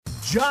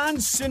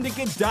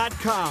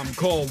JohnSyndicate.com.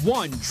 Call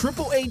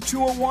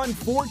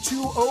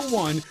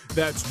 1-888-201-4201.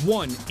 That's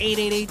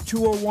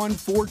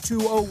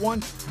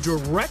 1-888-201-4201.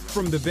 Direct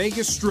from the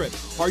Vegas Strip.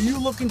 Are you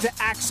looking to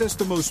access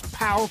the most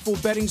powerful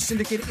betting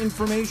syndicate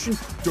information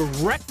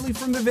directly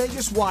from the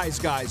Vegas Wise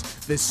Guys?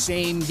 The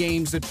same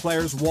games that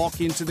players walk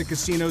into the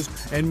casinos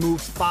and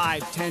move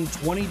 5, 10,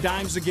 20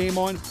 dimes a game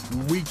on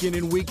week in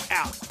and week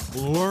out.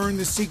 Learn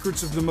the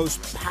secrets of the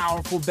most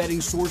powerful betting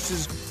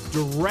sources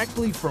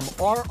directly from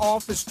our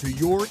office to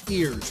your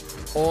ears.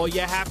 All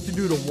you have to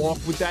do to walk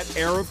with that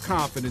air of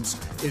confidence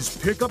is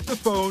pick up the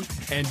phone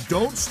and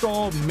don't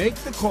stall, make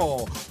the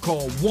call.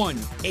 Call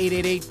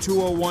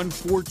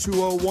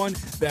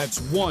 1-888-201-4201. That's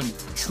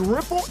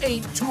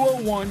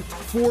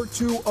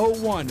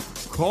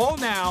 1-888-201-4201. Call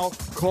now,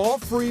 call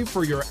free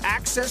for your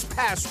access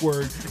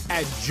password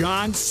at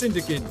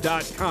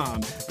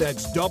johnsyndicate.com.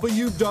 That's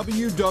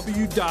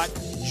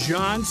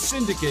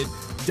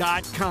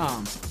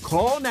www.johnsyndicate.com.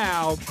 Call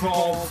now,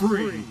 call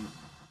free.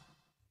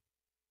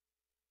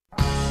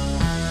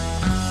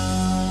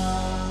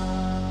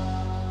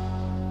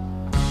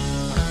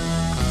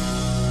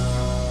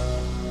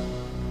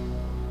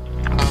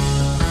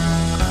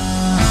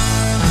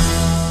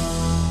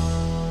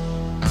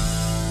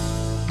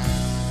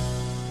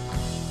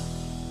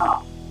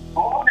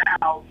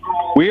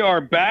 We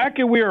are back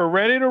and we are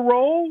ready to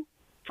roll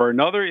for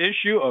another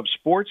issue of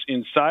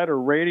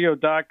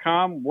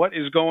SportsInsiderRadio.com. What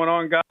is going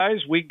on,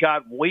 guys? We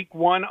got week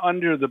 1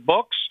 under the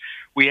books.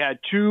 We had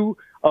 2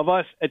 of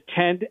us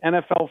attend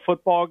NFL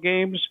football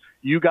games.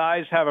 You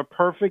guys have a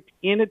perfect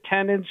in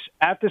attendance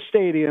at the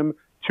stadium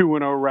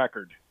 2-0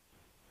 record.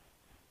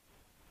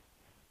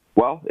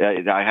 Well,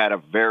 I had a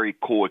very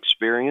cool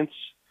experience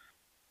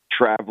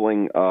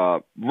traveling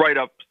right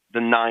up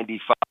the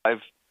 95.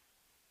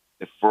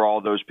 For all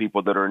those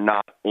people that are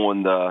not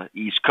on the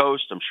East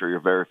Coast, I'm sure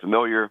you're very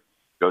familiar. It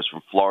goes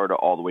from Florida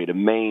all the way to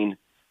Maine.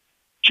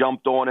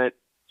 Jumped on it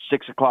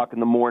 6 o'clock in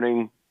the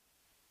morning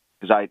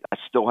because I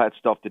still had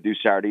stuff to do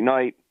Saturday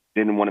night.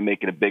 Didn't want to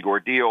make it a big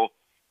ordeal.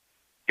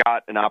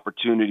 Got an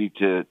opportunity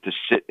to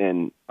sit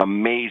in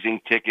amazing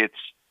tickets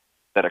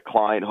that a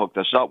client hooked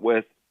us up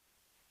with.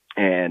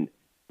 And,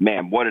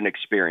 man, what an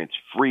experience.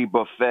 Free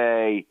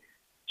buffet,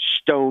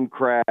 stone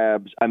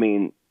crabs,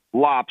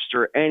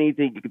 lobster,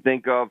 anything you could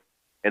think of.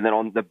 And then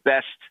on the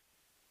best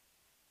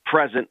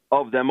present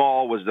of them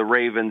all was the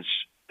Ravens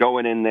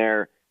going in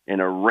there in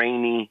a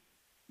rainy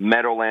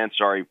MetLife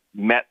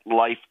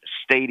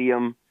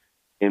Stadium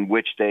in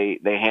which they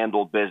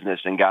handled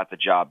business and got the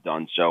job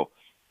done. So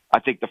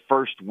I think the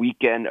first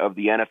weekend of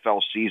the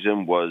NFL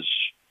season was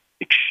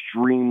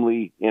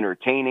extremely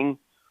entertaining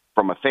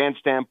from a fan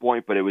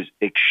standpoint, but it was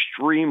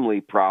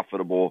extremely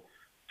profitable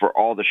for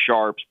all the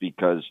sharps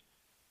because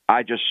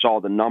I just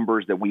saw the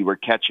numbers that we were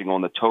catching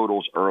on the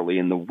totals early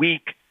in the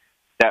week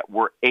that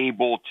were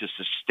able to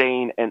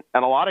sustain. And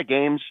a lot of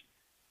games,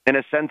 in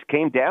a sense,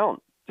 came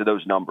down to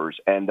those numbers.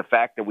 And the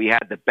fact that we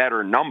had the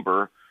better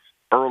number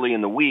early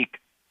in the week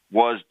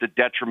was the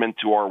detriment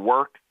to our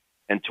work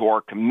and to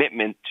our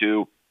commitment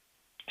to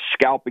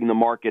scalping the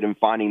market and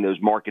finding those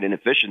market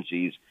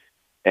inefficiencies.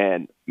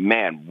 And,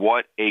 man,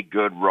 what a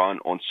good run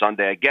on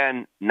Sunday.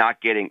 Again,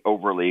 not getting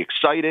overly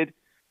excited.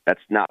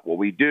 That's not what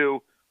we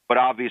do. But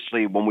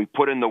obviously, when we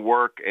put in the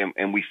work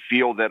and we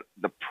feel that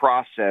the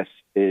process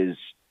is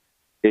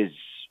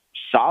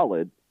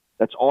solid,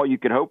 that's all you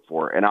can hope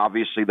for. And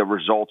obviously, the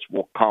results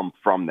will come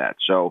from that.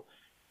 So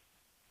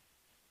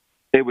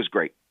it was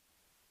great.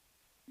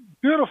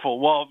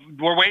 Beautiful. Well,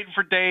 we're waiting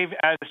for Dave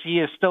as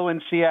he is still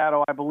in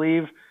Seattle, I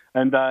believe.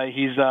 And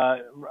he's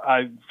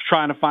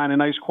trying to find a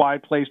nice,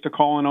 quiet place to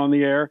call in on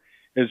the air.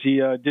 As he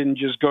didn't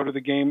just go to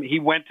the game. He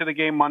went to the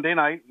game Monday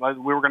night.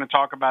 We were going to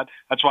talk about.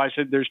 That's why I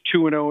said there's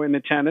 2-0 in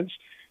attendance.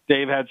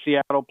 Dave had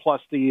Seattle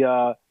plus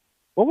the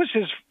what was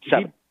his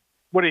 7?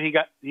 What did he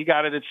got? He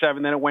got it at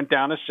 7. Then it went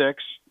down to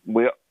 6.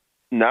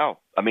 No,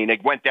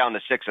 it went down to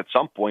 6 at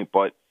some point.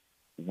 But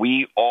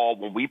when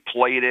we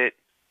played it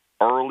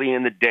early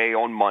in the day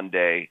on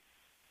Monday,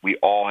 we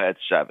all had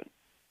 7,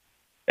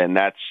 and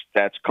that's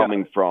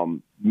coming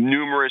from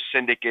numerous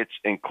syndicates,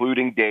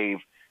 including Dave,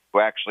 who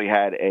actually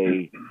had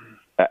a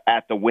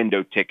at the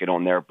window ticket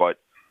on there. But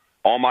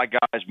all my guys,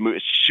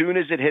 as soon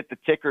as it hit the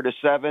ticker to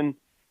 7,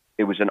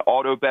 it was an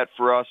auto bet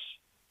for us.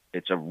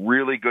 It's a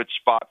really good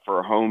spot for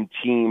a home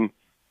team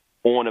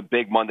on a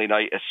big Monday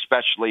night,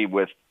 especially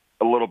with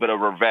a little bit of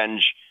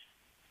revenge,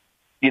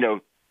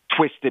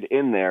 twisted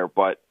in there.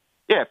 But,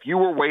 yeah, if you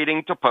were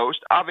waiting to post,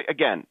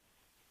 again,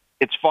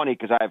 it's funny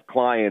because I have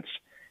clients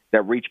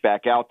that reach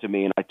back out to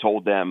me, and I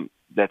told them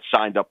that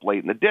signed up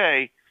late in the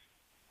day,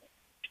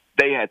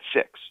 they had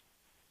 6.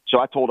 So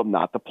I told them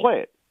not to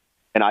play it.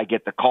 And I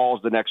get the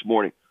calls the next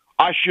morning.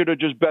 I should have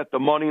just bet the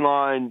money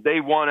line.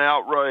 They won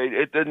outright.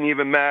 It didn't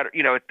even matter.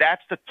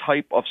 That's the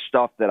type of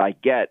stuff that I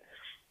get.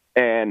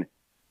 And,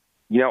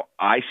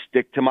 I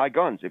stick to my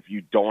guns. If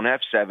you don't have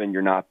 7,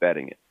 you're not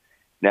betting it.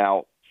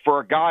 Now,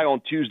 for a guy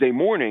on Tuesday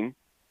morning,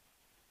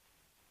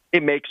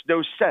 it makes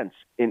no sense.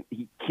 And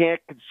he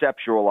can't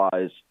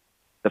conceptualize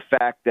the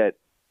fact that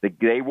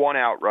They won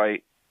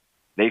outright.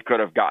 They could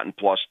have gotten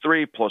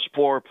 +3,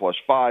 +4,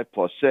 +5,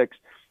 +6.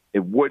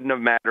 It wouldn't have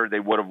mattered. They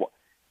would have won.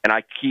 And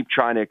I keep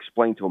trying to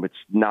explain to them, it's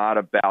not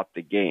about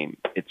the game.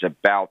 It's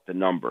about the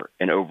number.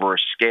 And over a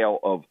scale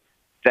of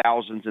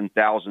thousands and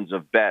thousands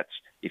of bets,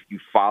 if you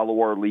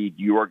follow our lead,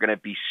 you are going to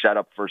be set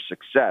up for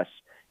success.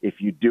 If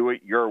you do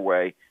it your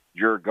way,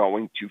 you're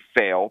going to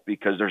fail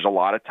because there's a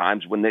lot of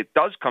times when it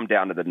does come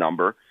down to the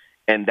number,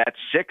 and that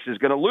 6 is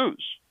going to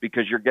lose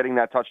because you're getting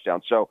that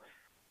touchdown. So,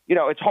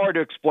 it's hard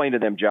to explain to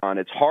them, John.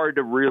 It's hard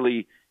to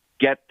really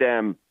get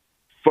them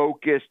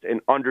focused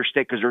and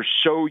understand because they're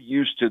so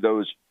used to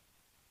those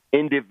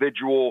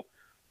individual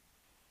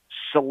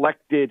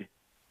selected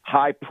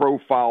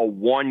high-profile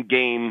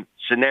one-game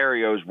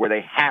scenarios where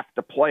they have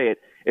to play it.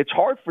 It's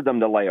hard for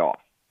them to lay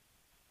off.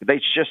 They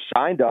just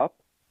signed up.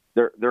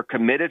 They're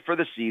committed for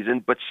the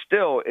season, but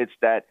still it's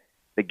that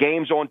the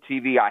game's on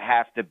TV, I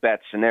have to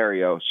bet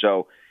scenario.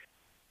 So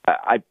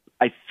I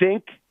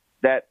think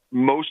that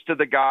most of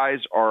the guys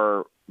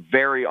are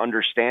very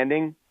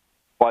understanding,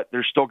 but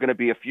there's still going to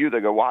be a few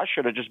that go, well, I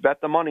should have just bet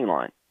the money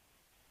line.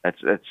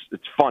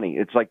 It's funny.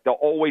 It's like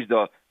always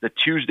the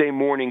Tuesday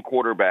morning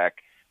quarterback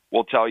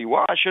will tell you,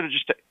 well, I should have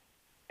just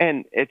 –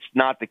 and it's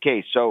not the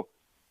case. So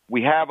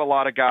we have a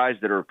lot of guys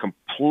that are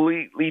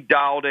completely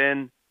dialed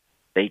in.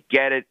 They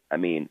get it. I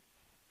mean,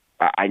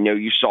 I know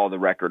you saw the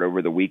record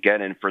over the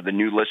weekend, and for the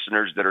new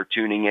listeners that are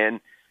tuning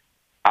in,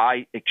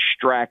 I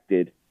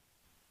extracted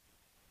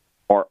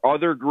our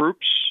other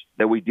groups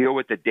that we deal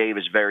with that Dave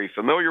is very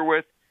familiar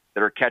with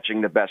that are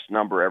catching the best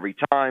number every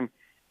time,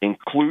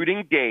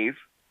 including Dave,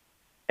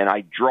 and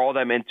I draw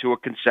them into a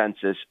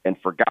consensus. And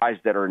for guys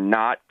that are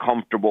not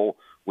comfortable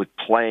with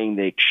playing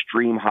the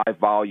extreme high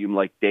volume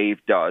like Dave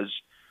does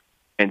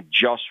and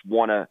just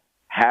want to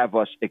have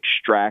us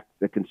extract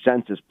the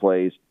consensus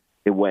plays,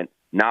 it went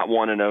not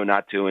 1-0,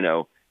 not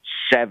 2-0,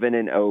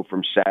 7-0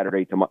 from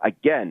Saturday to Monday.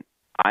 Again,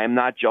 I am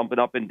not jumping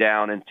up and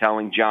down and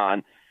telling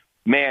John,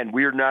 man,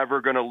 we're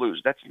never going to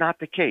lose. That's not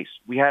the case.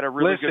 We had a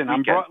really good weekend.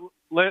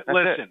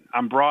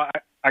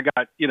 I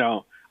got,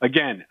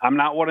 again, I'm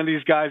not one of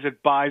these guys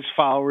that buys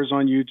followers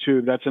on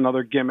YouTube. That's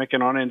another gimmick.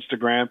 And on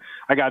Instagram,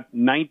 I got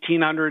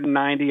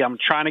 1,990. I'm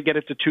trying to get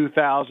it to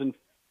 2,000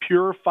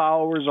 pure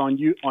followers on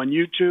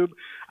YouTube.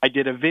 I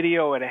did a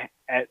video at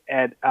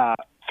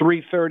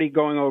 3:30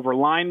 going over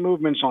line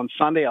movements on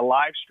Sunday, a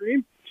live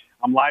stream.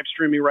 I'm live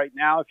streaming right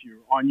now. If you're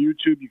on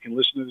YouTube, you can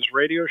listen to this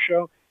radio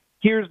show.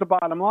 Here's the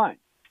bottom line.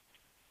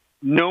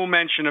 No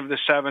mention of the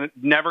 7.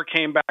 Never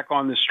came back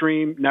on the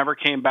stream. Never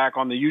came back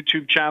on the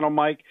YouTube channel,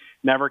 Mike.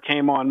 Never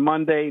came on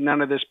Monday.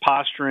 None of this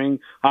posturing.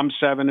 I'm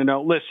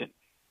 7-0. Listen,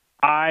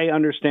 I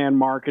understand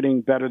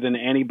marketing better than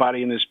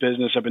anybody in this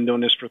business. I've been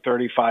doing this for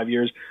 35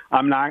 years.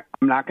 I'm not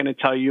going to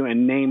tell you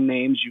and name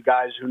names. You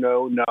guys who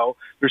know.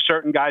 There's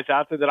certain guys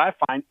out there that I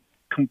find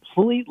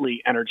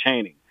completely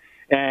entertaining.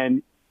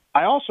 And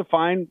I also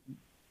find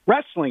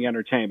wrestling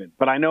entertainment,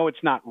 but I know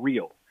it's not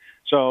real.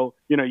 So,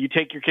 you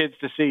take your kids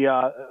to see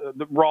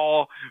the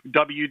Raw,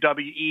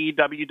 WWE,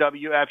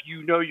 WWF.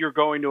 You're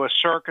going to a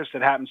circus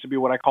that happens to be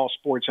what I call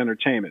sports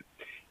entertainment.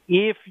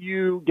 If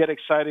you get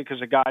excited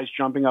because a guy's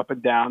jumping up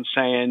and down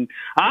saying,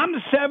 I'm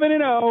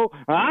 7-0,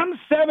 I'm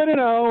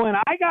 7-0,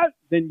 and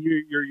then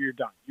you're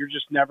done. You're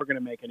just never going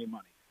to make any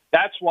money.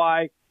 That's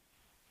why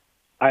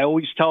I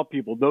always tell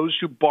people those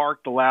who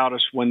bark the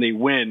loudest when they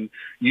win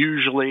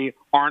usually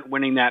aren't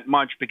winning that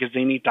much because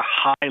they need to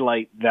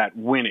highlight that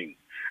winning.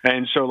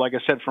 And so, like I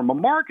said, from a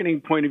marketing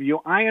point of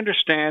view, I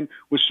understand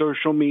with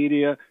social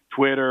media,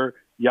 Twitter,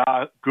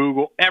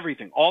 Google,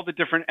 everything, all the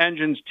different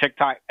engines,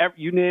 TikTok,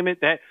 you name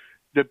it, that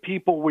the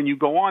people, when you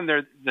go on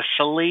there, they're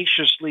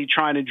salaciously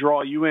trying to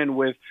draw you in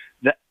with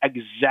the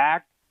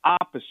exact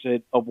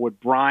opposite of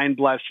what Brian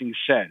Blessing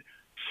said.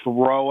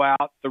 Throw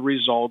out the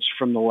results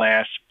from the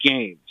last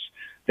games.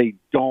 They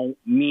don't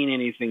mean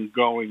anything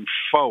going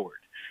forward.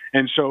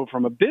 And so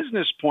from a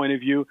business point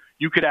of view,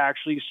 you could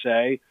actually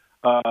say,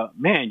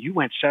 man, you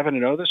went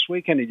 7-0 this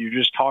weekend and you're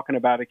just talking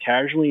about it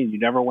casually and you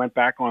never went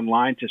back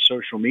online to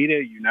social media.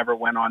 You never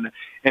went on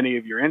any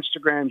of your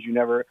Instagrams.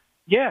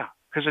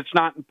 Because it's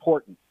not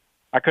important.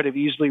 We could have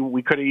easily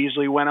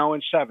went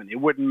 0-7. It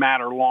wouldn't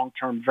matter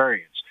long-term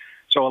variance.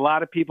 So a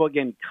lot of people,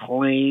 again,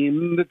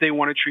 claim that they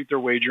want to treat their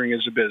wagering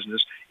as a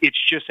business. It's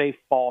just a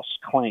false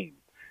claim.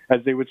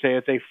 As they would say,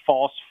 it's a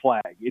false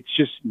flag. It's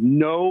just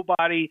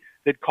nobody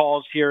that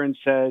calls here and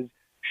says,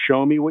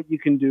 show me what you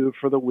can do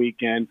for the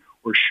weekend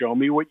or show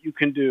me what you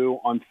can do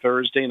on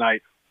Thursday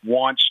night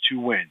wants to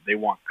win. They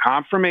want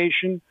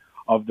confirmation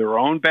of their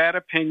own bad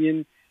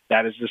opinion.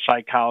 That is the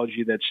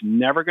psychology that's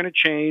never going to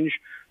change.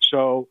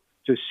 So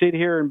to sit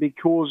here and be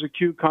cool as a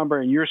cucumber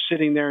and you're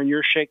sitting there and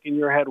you're shaking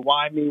your head,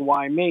 why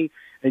me?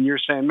 And you're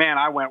saying, man,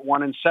 I went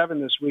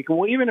 1-7 this week.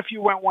 Well, even if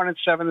you went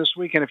 1-7 this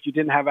week and if you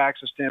didn't have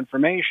access to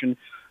information,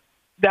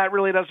 that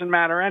really doesn't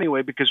matter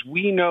anyway because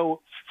we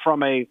know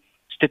from a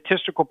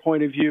statistical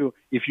point of view,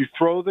 if you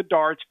throw the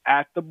darts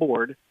at the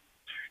board,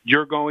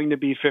 you're going to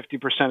be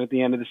 50% at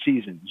the end of the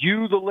season.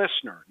 You, the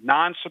listener,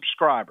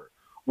 non-subscriber,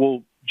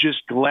 will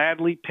just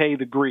gladly pay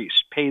the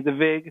grease, pay the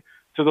vig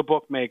to the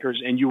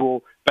bookmakers, and you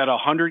will bet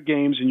 100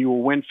 games and you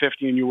will win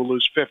 50 and you will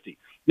lose 50.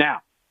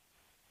 Now,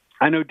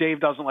 I know Dave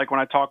doesn't like when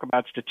I talk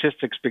about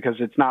statistics because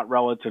it's not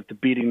relative to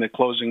beating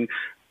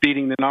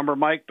the number,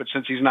 Mike, but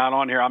since he's not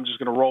on here, I'm just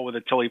going to roll with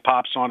it till he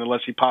pops on, unless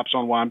he pops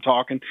on while I'm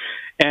talking.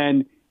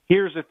 And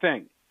here's the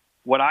thing.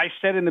 What I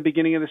said in the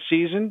beginning of the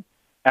season,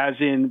 as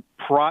in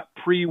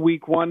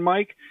pre-week one,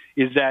 Mike,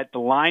 is that the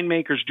line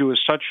makers do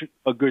such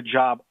a good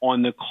job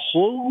on the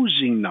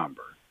closing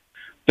number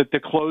that the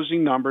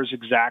closing number is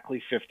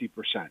exactly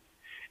 50%.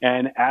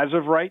 And as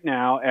of right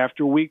now,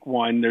 after week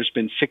one, there's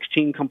been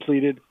 16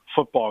 completed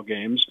football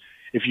games.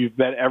 If you've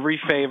bet every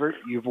favorite,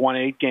 you've won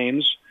 8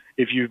 games.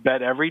 If you've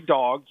bet every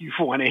dog, you've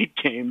won 8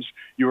 games.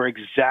 You're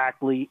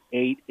exactly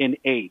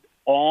 8-8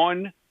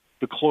 on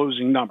the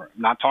closing number.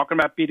 I'm not talking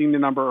about beating the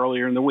number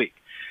earlier in the week.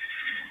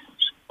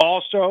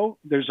 Also,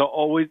 there's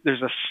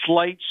a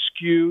slight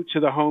skew to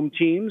the home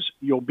teams.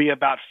 You'll be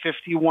about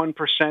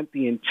 51%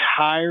 the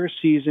entire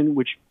season,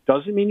 which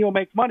doesn't mean you'll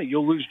make money.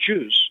 You'll lose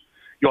juice.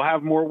 You'll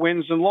have more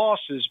wins than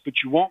losses,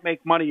 but you won't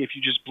make money if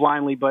you just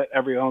blindly bet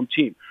every home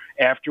team.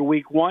 After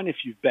week one, if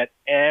you've bet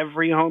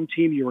every home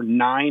team, you're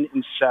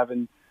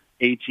 9-7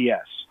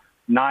 ATS.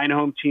 9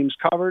 home teams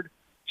covered,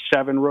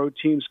 7 road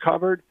teams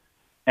covered,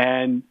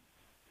 that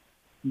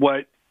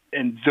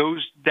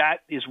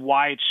is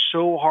why it's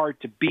so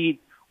hard to beat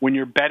when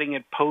you're betting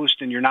at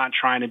post and you're not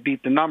trying to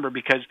beat the number,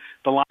 because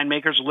the line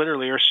makers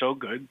literally are so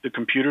good, the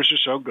computers are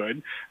so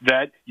good,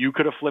 that you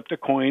could have flipped a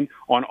coin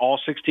on all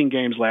 16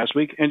 games last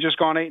week and just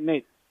gone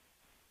 8-8.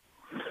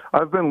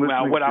 I've been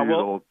listening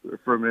to you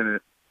for a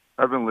minute.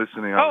 I've been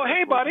listening. Oh,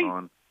 hey, buddy.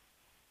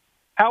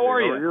 How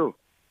are you?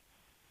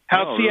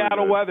 How's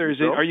Seattle really weather?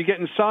 Are you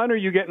getting sun or are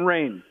you getting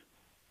rain?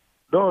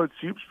 No, it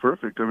seems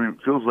perfect. I mean,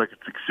 it feels like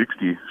it's like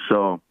 60,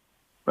 so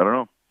I don't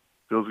know.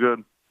 Feels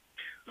good.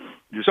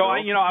 Yourself?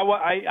 So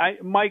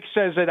Mike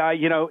says that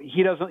you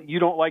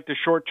don't like the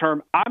short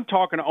term. I'm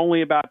talking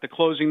only about the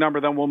closing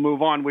number. Then we'll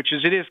move on.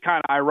 It is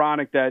kind of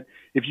ironic that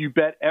if you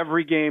bet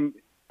every game,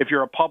 if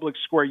you're a public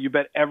square, you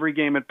bet every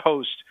game at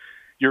post,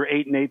 you're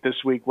 8-8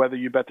 this week, whether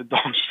you bet the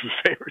dogs or the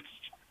favorites.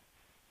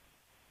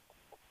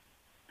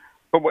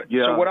 But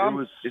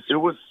it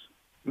was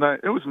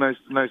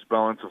nice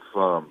balance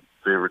of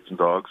favorites and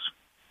dogs.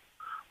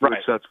 Right.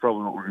 Which that's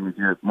probably what we're going to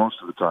get most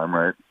of the time,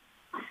 right?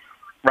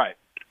 Right.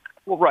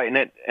 Well, right,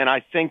 and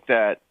I think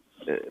that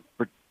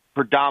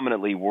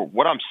predominantly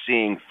what I'm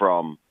seeing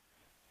from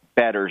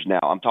bettors now,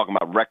 I'm talking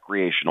about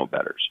recreational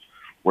bettors.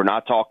 We're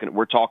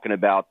talking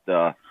about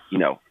the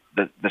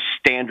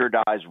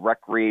standardized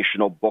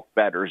recreational book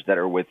bettors that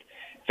are with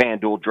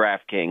FanDuel,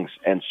 DraftKings,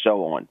 and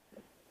so on.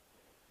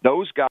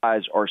 Those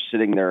guys are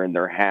sitting there and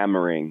they're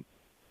hammering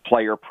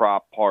player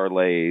prop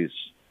parlays.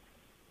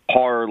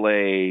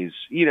 You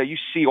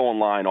see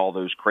online all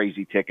those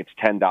crazy tickets,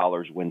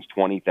 $10 wins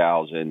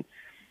 $20,000.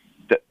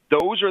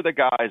 Those are the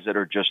guys that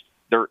are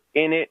they're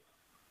in it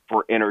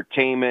for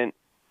entertainment,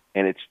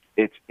 and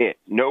it's it.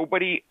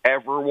 Nobody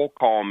ever will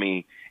call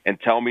me and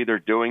tell me they're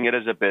doing it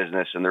as a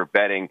business and they're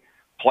betting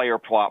player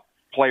prop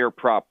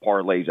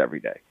parlays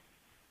every day.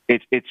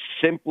 It's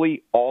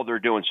simply all they're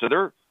doing. So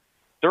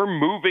they're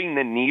moving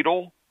the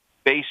needle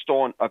based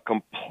on a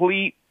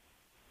complete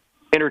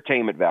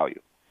entertainment value.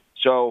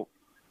 So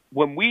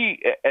when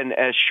and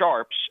as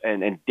Sharps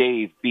and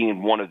Dave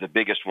being one of the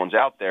biggest ones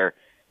out there,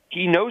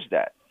 he knows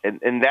that.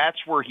 And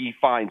that's where he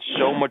finds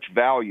so much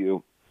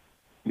value,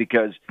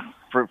 because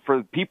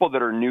for people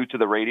that are new to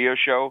the radio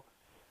show,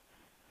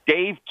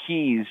 Dave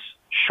keys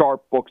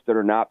sharp books that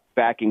are not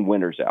backing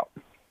winners out.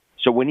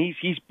 So when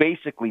he's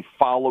basically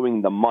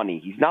following the money,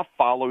 he's not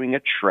following a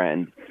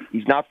trend.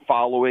 He's not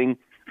following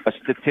a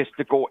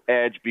statistical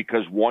edge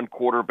because one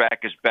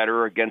quarterback is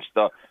better against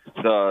the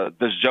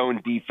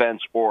zone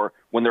defense, or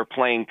when they're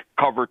playing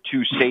cover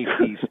 2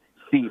 safeties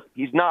deep.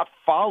 He's not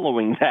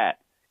following that.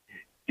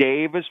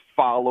 Dave is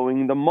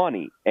following the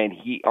money, and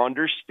he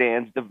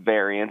understands the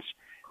variance,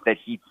 that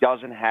he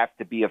doesn't have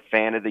to be a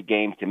fan of the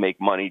game to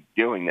make money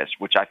doing this,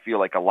 which I feel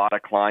like a lot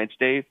of clients,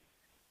 Dave,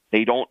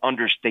 they can't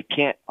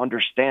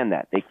understand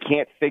that. They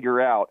can't figure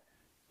out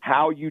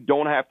how you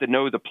don't have to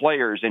know the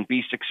players and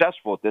be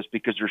successful at this,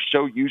 because they're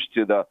so used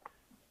to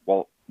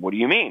well, what do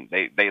you mean?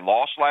 They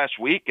lost last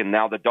week, and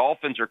now the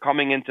Dolphins are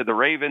coming into the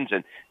Ravens,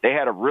 and they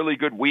had a really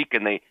good week,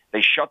 and they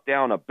shut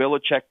down a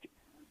Belichick.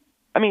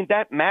 I mean,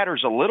 that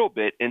matters a little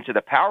bit into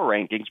the power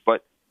rankings,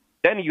 but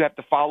then you have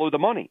to follow the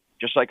money.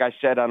 Just like I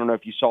said, I don't know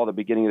if you saw the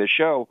beginning of the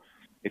show,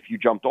 if you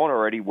jumped on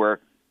already, where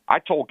I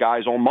told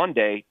guys on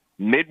Monday,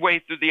 midway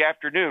through the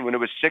afternoon, when it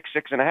was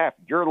 6.5,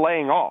 you're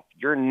laying off.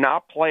 You're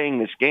not playing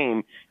this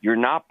game. You're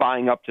not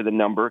buying up to the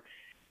number.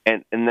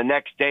 And the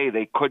next day,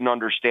 they couldn't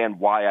understand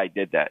why I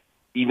did that,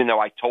 even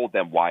though I told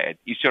them why.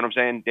 You see what I'm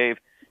saying, Dave?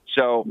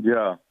 So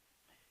yeah.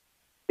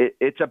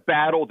 It's a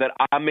battle that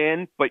I'm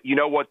in, but you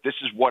know what? This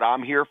is what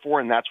I'm here for,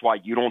 and that's why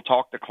you don't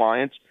talk to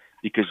clients,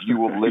 because you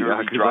will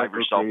literally drive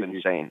yourself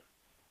insane.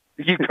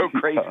 You go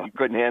crazy. You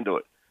couldn't handle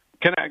it.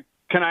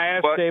 Can I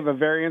ask Dave a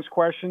variance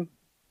question?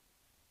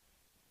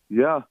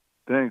 Yeah,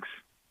 thanks.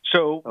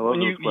 So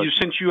when you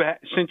since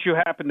you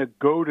happen to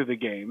go to the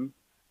game,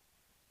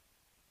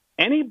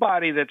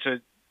 anybody that's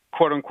a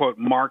quote unquote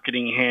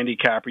marketing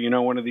handicapper,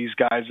 one of these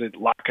guys that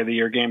lock of the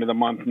year, game of the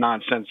month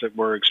nonsense that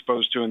we're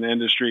exposed to in the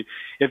industry.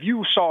 If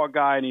you saw a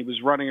guy and he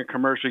was running a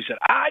commercial, he said,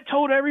 "I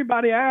told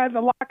everybody I had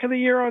the lock of the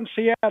year on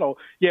Seattle."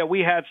 Yeah,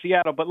 we had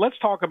Seattle, but let's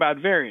talk about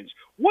variance.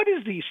 What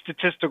is the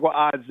statistical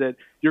odds that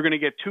you're going to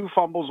get 2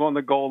 fumbles on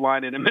the goal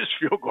line and a missed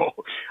field goal?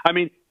 I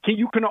mean,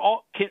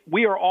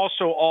 we are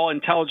also all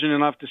intelligent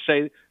enough to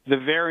say the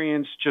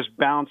variance just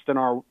bounced in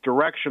our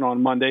direction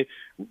on Monday.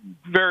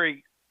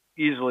 Very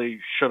easily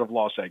should have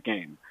lost that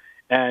game.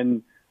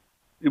 And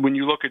when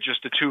you look at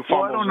just the 2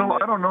 fumbles,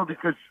 I don't know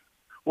because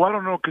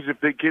if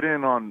they get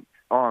in on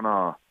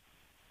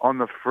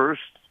the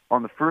first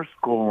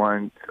goal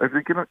line, if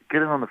they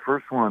get in on the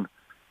first one,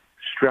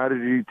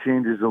 strategy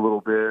changes a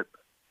little bit.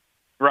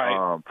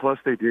 Right. Plus,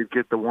 they did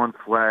get the 1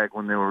 flag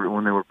when they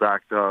were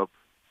backed up,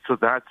 so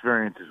that's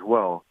variance as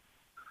well.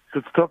 So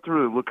it's tough to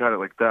really look at it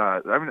like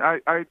that. I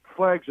mean,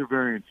 flags are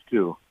variance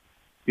too.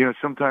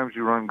 Sometimes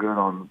you run good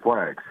on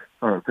flags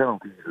or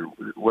penalties or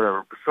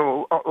whatever.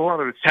 So a lot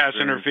of it's pass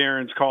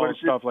interference calls,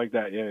 stuff like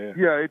that. Yeah.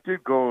 Yeah, it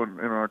did go in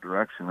our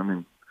direction. I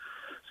mean,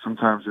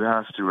 sometimes it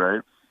has to,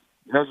 right?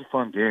 It was a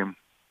fun game.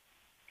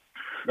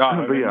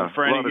 But yeah, a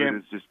lot of it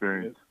is just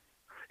variance.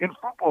 In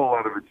football,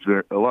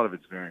 a lot of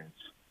it's variance.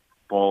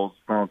 Balls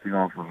bouncing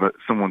off of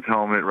someone's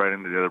helmet right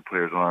into the other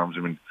player's arms.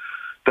 I mean,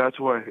 that's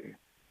why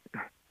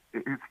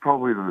it's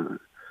probably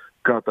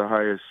got the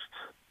highest.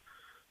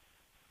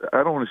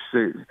 I don't want to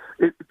say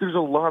it. There's a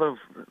lot of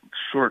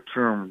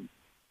short-term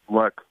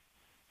luck,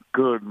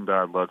 good and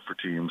bad luck for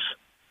teams.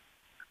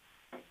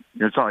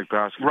 It's not like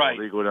basketball. Right.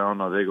 They go down,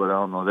 and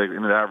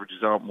it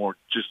averages out more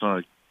just on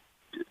a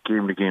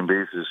game-to-game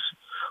basis.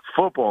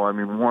 Football, I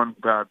mean, one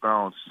bad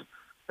bounce,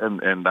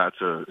 and that's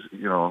a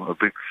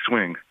big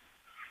swing.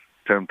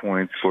 10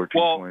 points,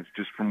 14 points,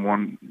 just from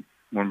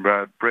one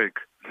bad break.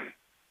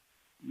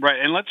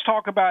 Right, and let's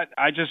talk about,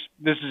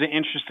 this is an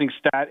interesting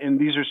stat, and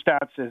these are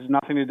stats that has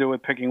nothing to do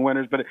with picking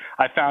winners, but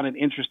I found it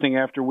interesting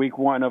after week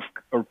one of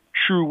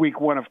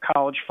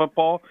college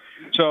football.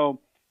 So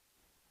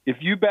if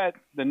you bet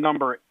the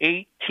number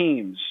 8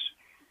 teams,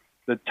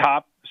 so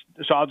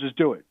I'll just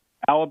do it.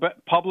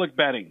 Public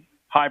betting,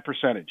 high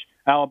percentage.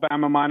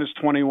 Alabama minus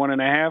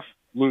 21.5,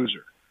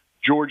 loser.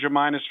 Georgia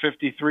minus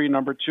 53,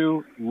 number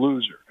 2,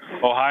 loser.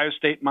 Ohio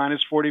State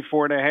minus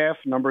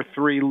 44.5, number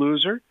 3,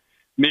 loser.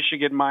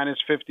 Michigan minus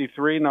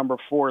 53, number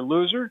 4,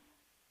 loser.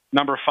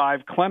 Number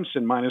 5,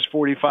 Clemson minus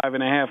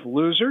 45.5,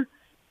 loser.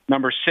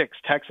 Number 6,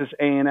 Texas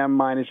A&M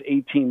minus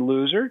 18,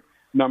 loser.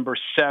 Number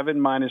 7,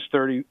 minus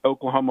 30,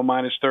 Oklahoma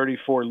minus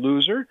 34,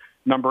 loser.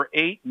 Number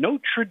 8,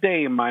 Notre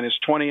Dame minus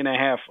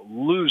 20.5,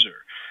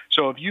 loser.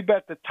 So if you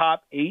bet the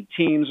top 8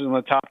 teams in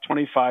the top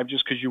 25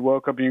 just because you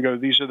woke up and you go,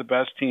 these are the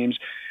best teams,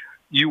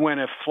 you went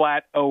a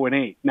flat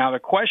 0-8. Now, the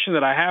question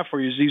that I have for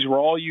you is these were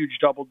all huge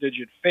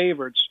double-digit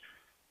favorites.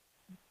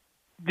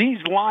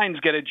 These lines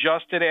get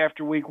adjusted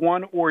after week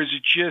one, or is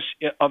it just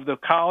of the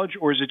college,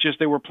 or is it just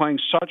they were playing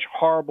such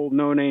horrible,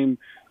 no-name,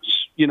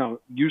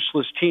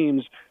 useless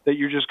teams that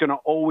you're just going to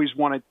always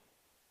want to,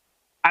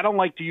 I don't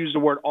like to use the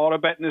word auto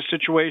bet in this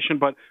situation,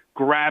 but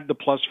grab the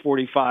plus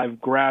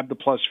 45, grab the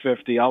plus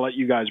 50. I'll let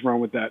you guys run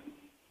with that.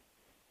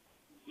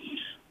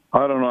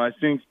 I don't know. I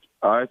think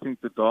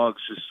the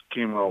dogs just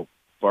came out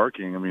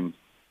barking. I mean,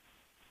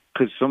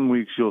 because some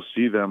weeks you'll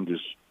see them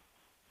just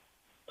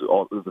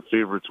all the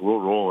favorites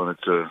will roll, and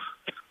it's a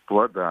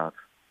bloodbath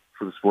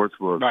for the sports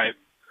book. Right.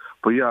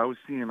 But yeah, I was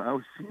seeing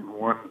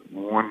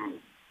one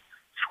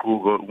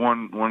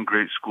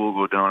great school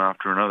go down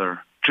after another,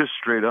 just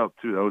straight up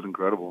too. That was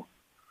incredible.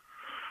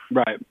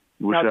 Right.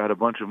 Wish I had a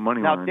bunch of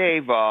money. Now,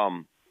 Dave,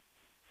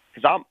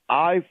 because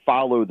I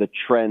follow the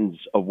trends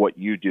of what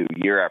you do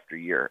year after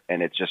year,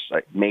 and it's just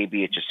like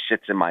maybe it just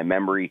sits in my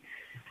memory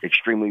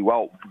extremely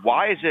well.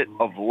 Why is it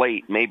of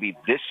late, maybe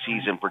this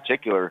season in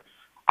particular,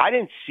 I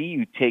didn't see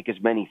you take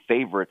as many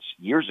favorites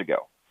years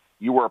ago?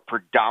 You were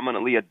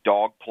predominantly a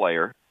dog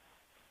player,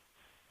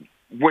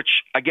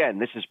 which, again,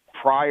 this is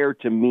prior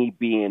to me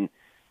being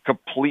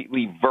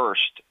completely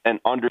versed and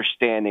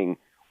understanding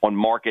on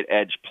market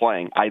edge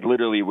playing. I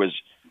literally was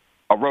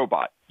a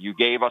robot. You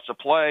gave us a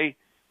play.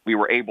 We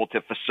were able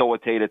to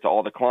facilitate it to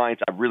all the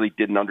clients. I really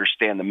didn't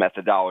understand the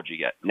methodology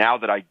yet. Now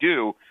that I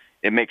do,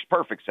 it makes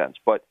perfect sense.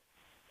 But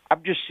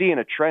I'm just seeing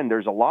a trend.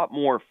 There's a lot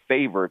more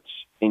favorites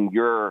in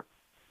your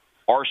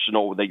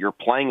arsenal that you're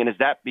playing. And is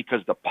that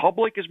because the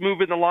public is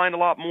moving the line a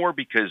lot more?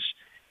 Because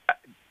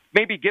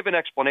maybe give an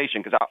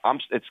explanation, because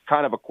it's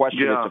kind of a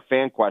question. Yeah. It's a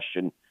fan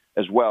question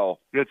as well.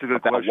 Yeah, it's a good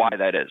about question. Why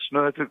that is.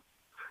 No, that's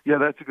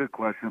a good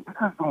question.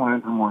 Because the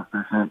lines are more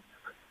efficient.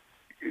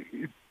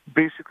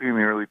 Basically, in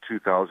the early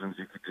 2000s,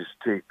 you could just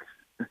take,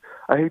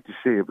 I hate to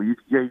say it, but you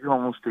could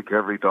almost take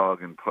every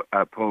dog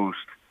at post,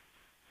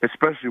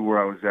 especially where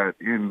I was at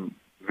in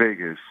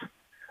Vegas.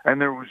 And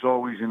there was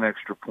always an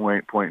extra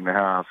point and a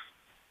half.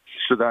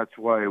 So that's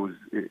why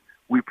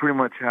we pretty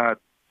much had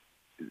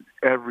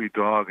every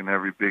dog in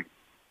every big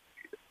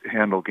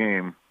handle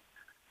game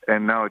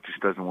And now it just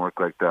doesn't work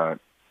like that.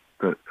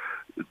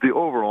 The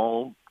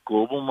overall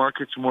global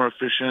market's more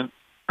efficient,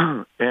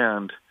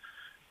 and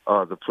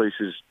the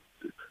places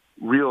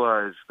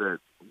realize that,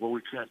 well,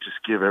 we can't just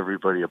give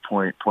everybody a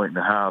point and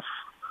a half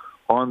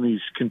on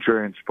these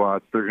contrarian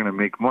spots. They're going to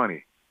make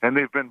money. And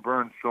they've been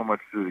burned so much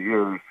through the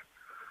years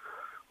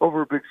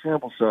over a big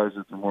sample size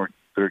that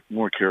they're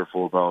more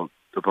careful about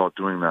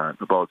doing that,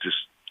 about just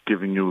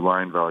giving you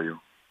line value.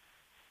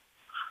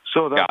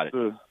 So that's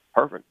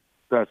perfect.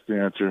 That's the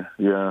answer.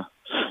 Yeah.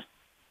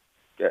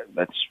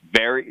 That's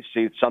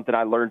it's something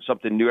I learned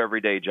something new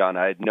every day, John.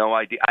 I had no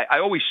idea. I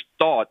always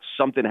thought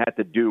something had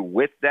to do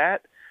with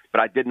that,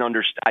 but I didn't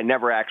understand. I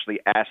never actually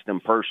asked him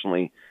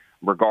personally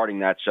regarding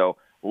that. So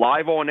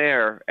live on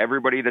air,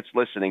 everybody that's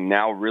listening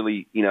now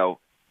really,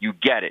 you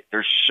get it.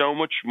 There's so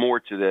much more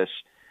to this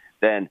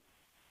than,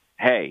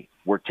 hey,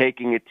 we're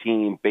taking a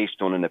team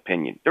based on an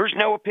opinion. There's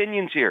no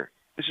opinions here.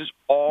 This is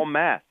all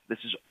math. This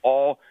is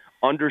all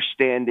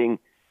understanding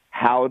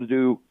how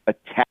to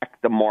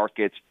attack the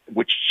markets,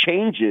 which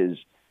changes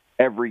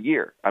every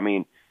year. I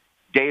mean,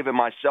 Dave and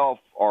myself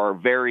are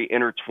very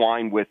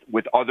intertwined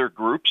with other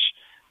groups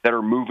that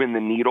are moving the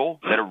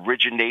needle, that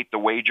originate the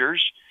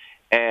wagers.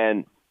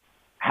 And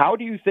how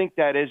do you think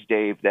that is,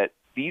 Dave, that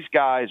these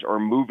guys are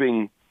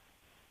moving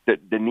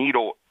the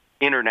needle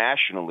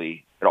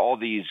internationally at all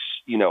these,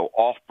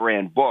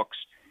 off-brand books?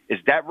 Is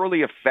that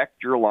really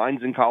affect your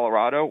lines in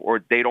Colorado, or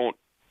they don't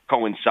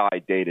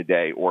coincide day to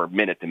day or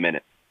minute to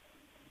minute?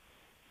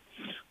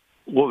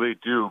 Well, they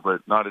do,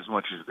 but not as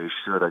much as they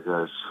should, I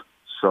guess.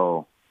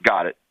 So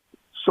got it.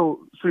 So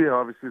yeah,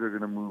 obviously they're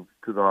going to move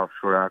to the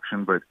offshore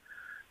action, but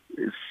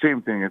it's the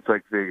same thing. It's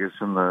like Vegas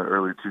in the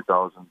early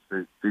 2000s.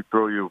 They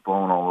throw you a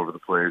bone all over the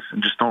place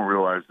and just don't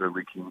realize they're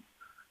leaking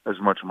as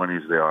much money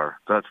as they are.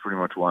 That's pretty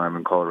much why I'm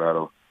in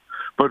Colorado.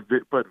 But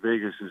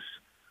Vegas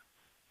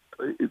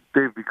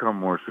they've become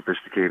more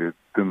sophisticated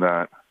than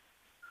that.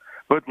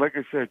 But like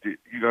I said,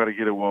 you got to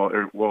get it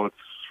while it's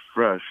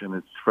fresh, and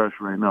it's fresh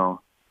right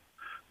now.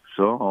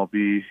 So I'll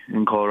be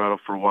in Colorado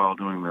for a while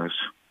doing this.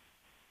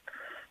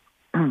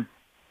 I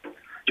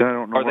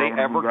don't know. Are they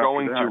ever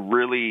going to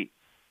really?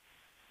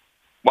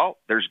 Well,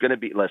 there's going to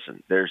be.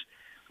 Listen,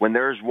 when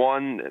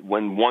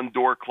one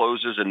door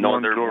closes,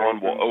 another one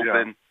will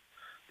open.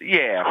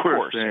 Yeah, of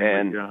course.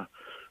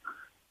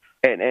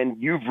 And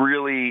you've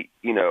really,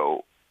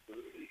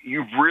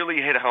 you've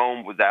really hit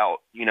home with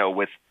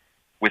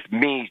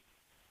me,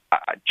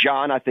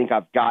 John. I think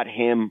I've got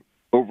him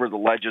over the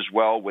ledge as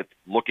well with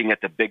looking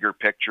at the bigger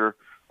picture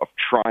of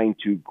trying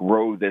to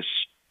grow this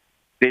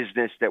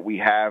business that we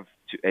have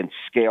and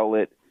scale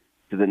it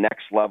to the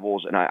next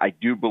levels. And I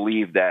do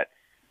believe that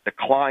the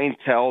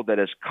clientele that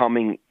is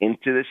coming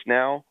into this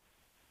now,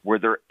 where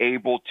they're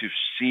able to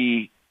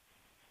see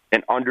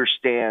and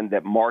understand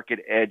that market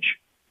edge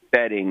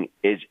betting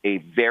is a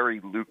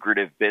very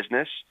lucrative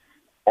business,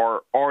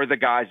 are the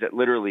guys that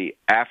literally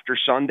after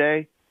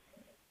Sunday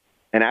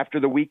and after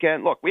the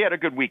weekend, look, we had a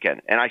good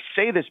weekend. And I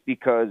say this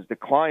because the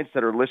clients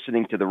that are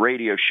listening to the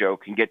radio show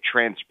can get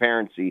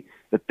transparency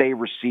that they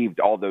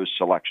received all those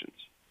selections.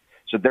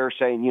 So they're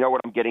saying, you know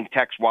what, I'm getting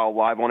text while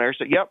live on air.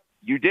 So, yep,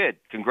 you did.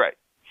 Congrats.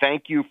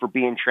 Thank you for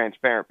being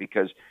transparent,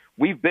 because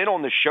we've been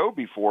on the show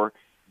before.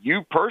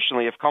 You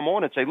personally have come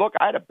on and say, look,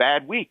 I had a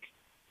bad week.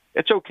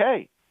 It's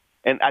okay.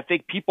 And I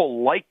think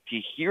people like to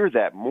hear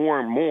that more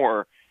and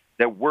more,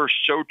 that we're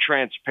so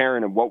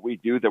transparent in what we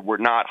do, that we're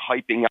not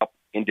hyping up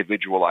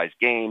individualized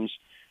games.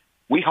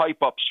 We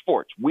hype up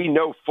sports. We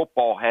know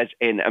football has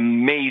an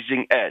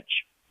amazing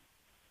edge.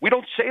 We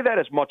don't say that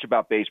as much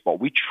about baseball.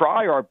 We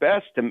try our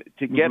best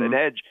to get an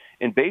edge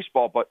in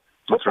baseball, but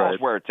football is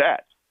where it's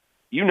at.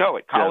 You know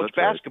it. College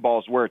basketball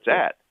is where it's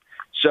at.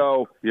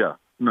 So yeah,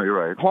 no, you're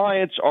right.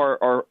 Clients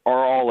are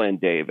all in,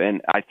 Dave,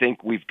 and I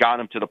think we've got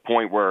them to the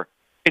point where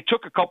it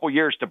took a couple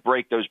years to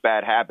break those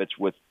bad habits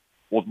with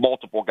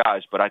multiple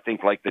guys. But I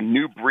think like the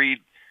new breed,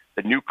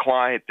 the new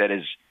client that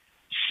is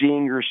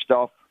seeing your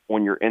stuff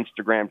on your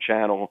Instagram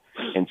channel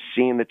and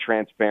seeing the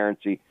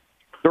transparency,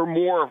 they're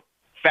more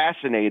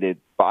fascinated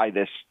by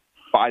this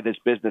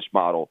business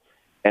model.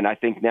 And I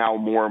think now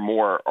more and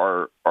more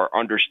are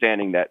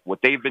understanding that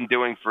what they've been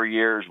doing for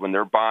years, when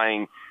they're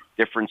buying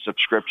different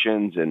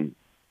subscriptions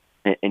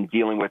and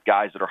dealing with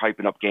guys that are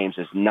hyping up games,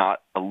 is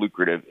not a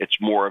lucrative. It's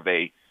more of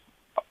a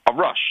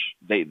rush.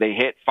 They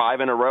hit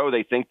 5 in a row.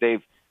 They think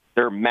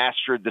they're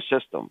mastered the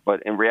system.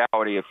 But in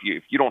reality, if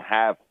you don't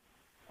have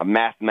a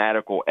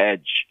mathematical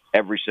edge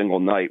every single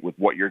night with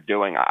what you're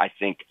doing, I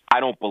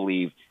don't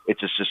believe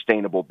it's a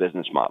sustainable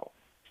business model.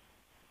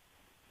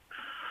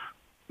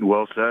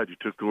 Well said. You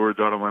took the words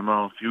out of my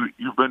mouth.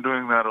 You've been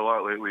doing that a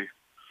lot lately.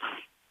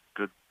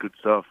 Good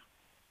stuff.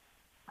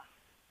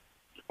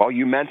 Well,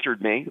 you mentored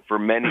me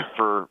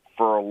for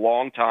a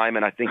long time,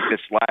 and I think this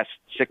last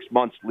 6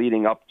 months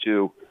leading up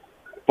to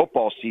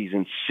football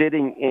season,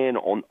 sitting in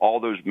on all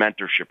those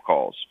mentorship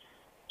calls.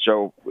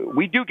 So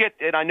we do get,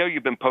 and I know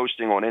you've been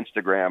posting on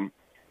Instagram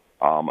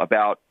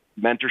about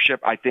mentorship.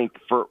 I think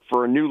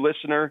for a new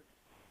listener,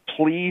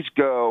 please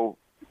go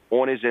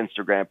on his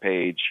Instagram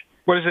page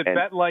What is it?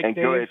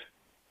 BetLikeDave?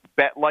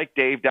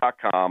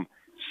 BetLikeDave.com.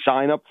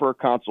 Sign up for a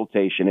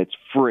consultation. It's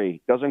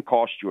free. Doesn't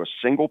cost you a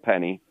single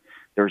penny.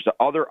 There's the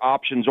other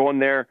options on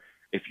there.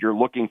 If you're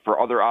looking for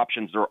other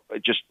options,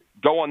 just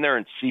go on there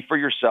and see for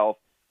yourself.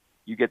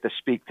 You get to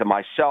speak to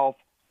myself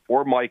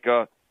or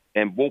Micah,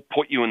 and we'll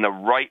put you in the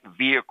right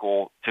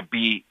vehicle to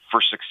be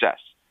for success.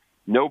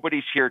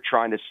 Nobody's here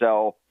trying to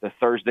sell the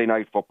Thursday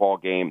night football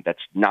game.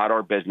 That's not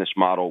our business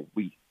model.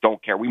 We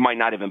don't care. We might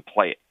not even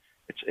play it.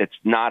 It's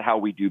not how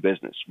we do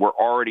business. We're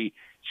already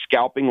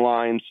scalping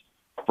lines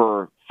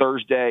for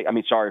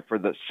for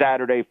the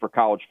Saturday for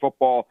college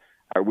football.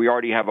 We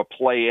already have a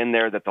play in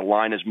there that the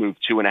line has moved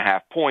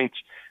 2.5 points.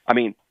 I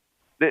mean,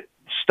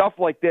 stuff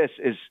like this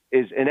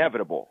is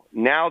inevitable.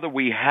 Now that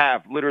we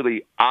have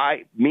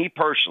me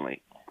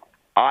personally,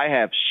 I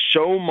have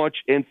so much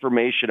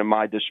information at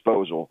my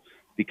disposal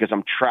because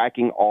I'm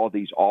tracking all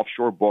these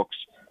offshore books.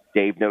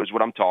 Dave knows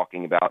what I'm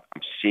talking about.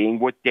 I'm seeing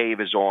what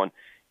Dave is on.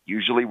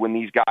 Usually when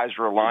these guys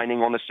are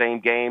aligning on the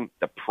same game,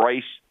 the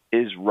price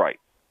is right.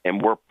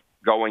 And we're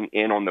going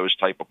in on those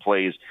type of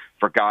plays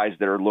for guys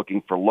that are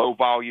looking for low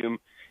volume.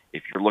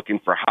 If you're looking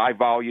for high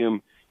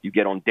volume, you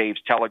get on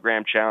Dave's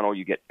Telegram channel.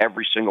 You get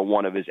every single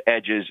one of his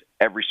edges,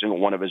 every single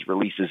one of his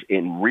releases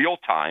in real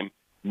time.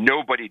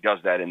 Nobody does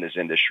that in this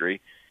industry.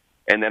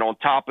 And then on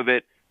top of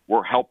it,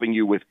 we're helping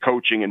you with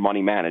coaching and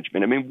money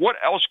management. I mean, what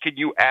else could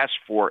you ask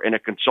for in a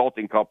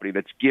consulting company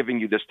that's giving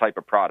you this type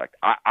of product?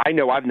 I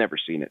know I've never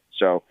seen it.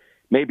 So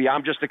maybe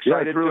I'm just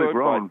excited it's really to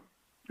grown.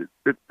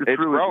 It's really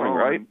growing,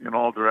 right? In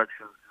all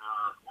directions,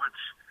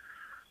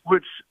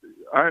 which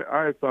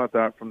I thought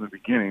that from the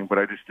beginning, but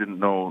I just didn't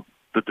know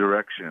the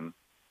direction.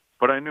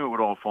 But I knew it would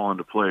all fall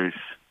into place,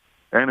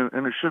 and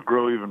it should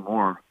grow even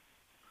more.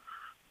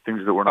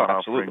 Things that we're not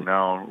offering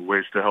now,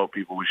 ways to help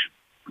people, we should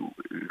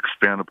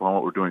expand upon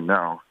what we're doing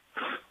now.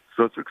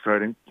 So it's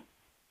exciting.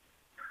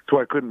 So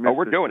I couldn't miss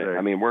we're doing today. it.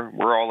 I mean,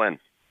 we're all in.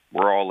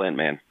 We're all in,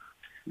 man.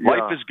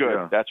 Life is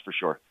good, that's for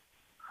sure.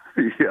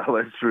 Yeah,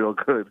 life's real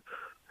good.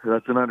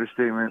 That's an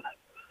understatement.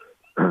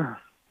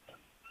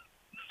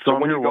 So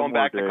when are you going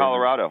back to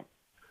Colorado?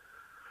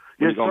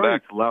 Yeah,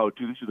 it's loud,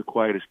 too. This is the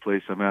quietest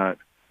place I'm at.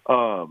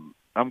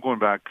 I'm going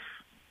back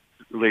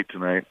late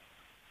tonight.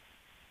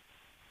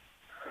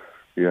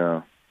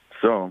 Yeah.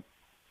 So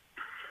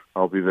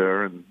I'll be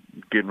there and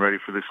getting ready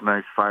for this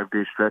nice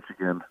 5-day stretch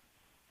again.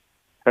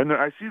 And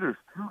I see there's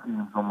 2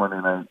 games on Monday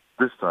night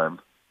this time.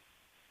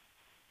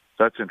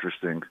 That's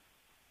interesting.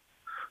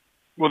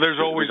 Well, there's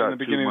always in the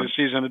beginning of the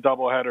season a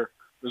doubleheader.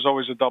 There's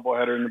always a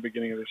doubleheader in the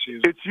beginning of the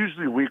season. It's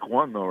usually week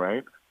 1, though,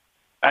 right?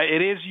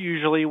 It is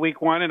usually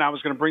week 1, and I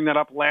was going to bring that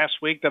up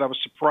last week that I was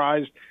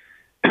surprised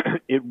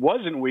it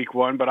wasn't week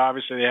 1, but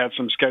obviously they had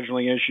some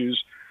scheduling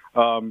issues.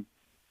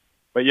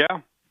 But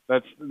yeah,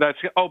 that's.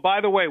 Oh,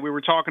 by the way, we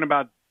were talking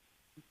about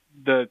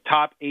the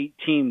top 8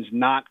 teams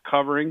not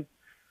covering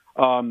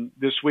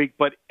this week,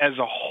 but as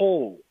a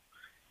whole,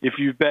 if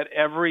you've bet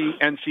every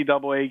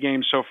NCAA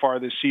game so far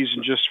this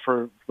season, just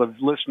for the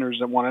listeners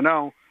that want to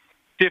know,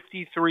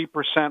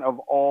 53% of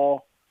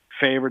all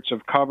favorites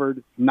have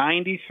covered,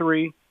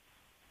 93,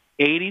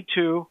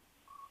 82,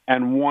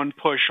 and 1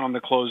 push on the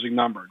closing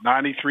number.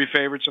 93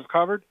 favorites have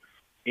covered,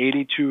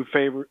 82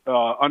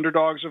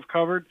 underdogs have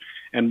covered,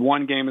 and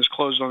 1 game is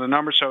closed on the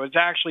number. So it's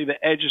actually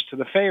the edges to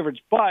the favorites.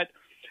 But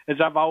as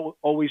I've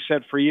always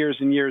said for years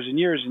and years and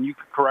years, and you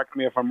can correct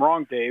me if I'm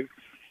wrong, Dave,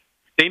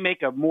 they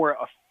make a more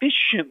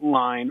efficient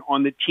line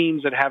on the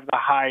teams that have the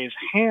highest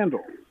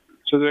handle.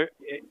 So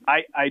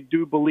I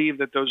do believe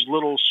that those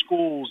little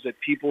schools that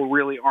people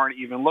really aren't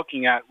even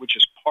looking at, which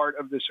is part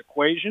of this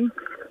equation,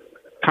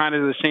 kind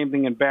of the same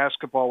thing in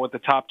basketball with the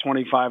top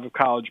 25 of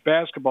college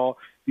basketball,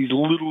 these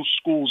little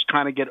schools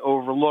kind of get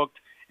overlooked.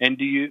 And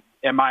you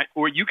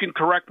can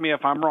correct me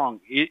if I'm wrong.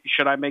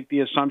 Should I make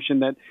the assumption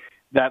that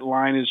that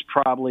line is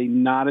probably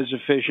not as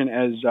efficient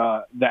as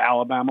the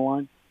Alabama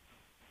line?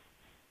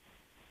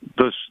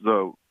 The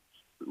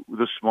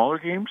smaller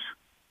games?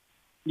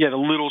 Yeah, the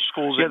little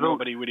schools that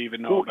nobody would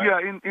even know about. Yeah,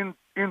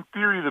 in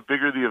theory, the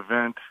bigger the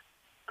event,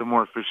 the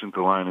more efficient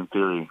the line in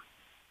theory.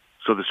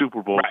 So the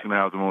Super Bowl is going to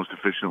have the most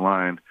efficient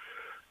line.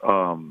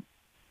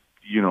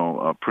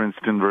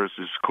 Princeton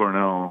versus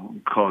Cornell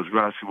college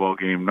basketball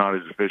game, not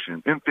as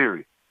efficient in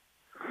theory.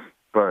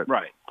 But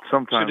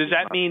sometimes. So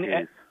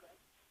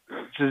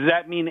does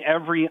that mean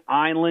every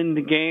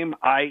island game,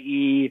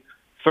 i.e.,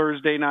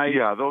 Thursday night?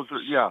 Yeah, those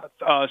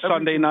are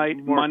Sunday night,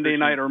 Monday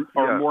night, are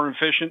more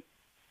efficient?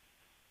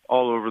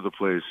 All over the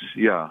place,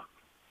 yeah.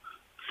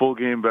 Full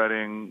game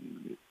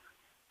betting,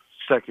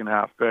 second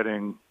half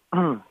betting,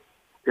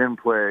 in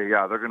play.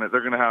 Yeah, they're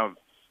gonna have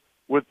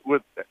with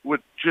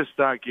just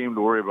that game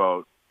to worry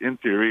about. In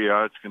theory,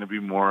 yeah, it's going to be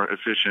more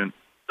efficient.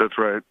 That's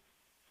right.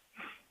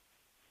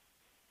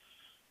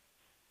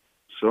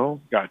 So,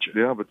 gotcha.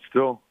 Yeah, but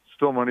still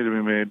money to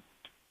be made.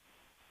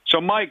 So,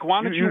 Mike,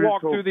 why don't you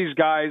walk through these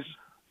guys?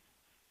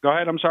 Go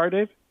ahead. I'm sorry,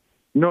 Dave.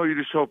 No, you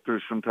just hope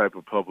there's some type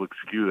of public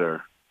skew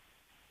there.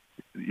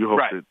 You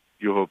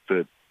hope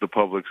that the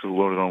public's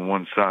loaded on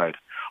one side,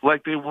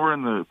 like they were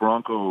in the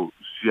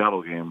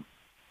Bronco-Seattle game.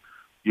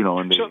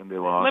 and they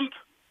lost.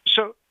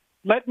 So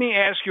let me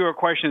ask you a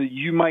question that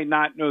you might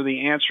not know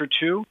the answer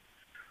to.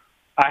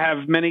 I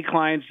have many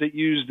clients that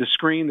use the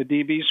screen, the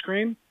DB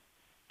screen,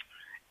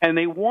 and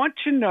they want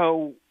to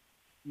know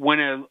when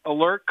an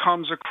alert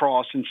comes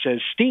across and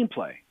says steam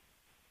play.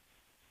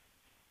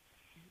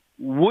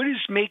 What is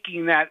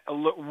making that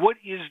alert? What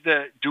is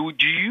the? Do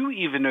you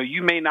even know?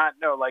 You may not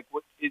know. Like,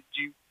 what is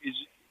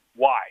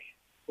why?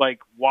 Like,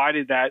 why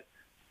did that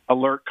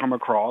alert come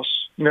across?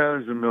 Yeah,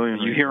 there's a million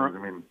reasons. Hear I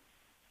mean,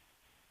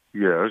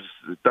 yeah,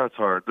 that's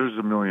hard. There's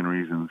a million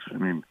reasons. I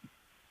mean,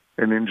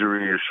 an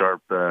injury, a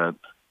sharp bat.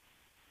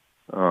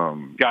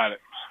 Got it.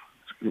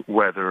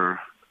 Weather.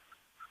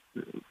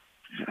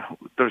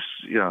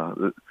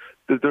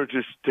 They're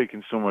just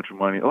taking so much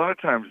money. A lot of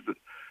times,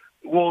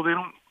 they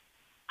don't.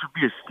 To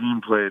be a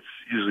steam play, it's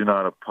usually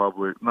not the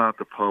public.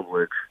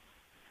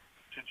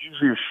 It's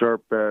usually a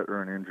sharp bat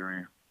or an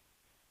injury.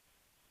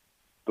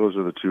 Those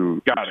are the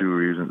two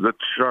reasons. The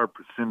sharp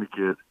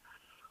syndicate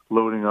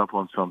loading up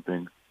on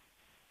something,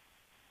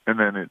 and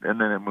then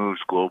it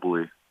moves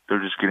globally. They're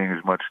just getting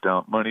as much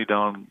money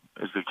down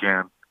as they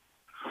can.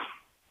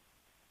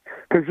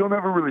 Because you'll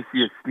never really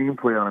see a steam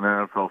play on an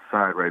NFL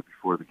side right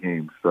before the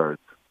game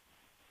starts.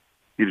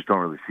 You just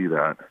don't really see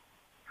that.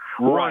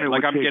 Right, it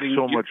like would take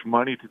so much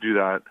money to do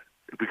that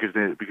because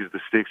the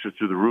stakes are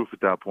through the roof at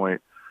that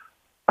point.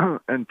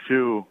 And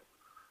two,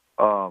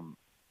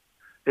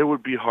 it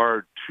would be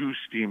hard to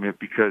steam it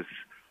because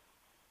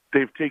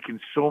they've taken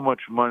so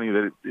much money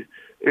that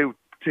it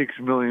takes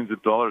millions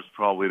of dollars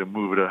probably to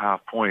move it a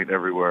half point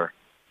everywhere.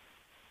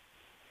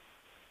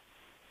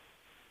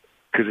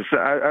 Because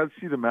I'd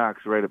see the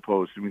max right at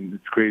post. I mean,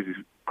 it's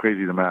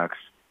crazy the max.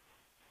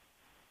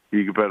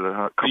 You could bet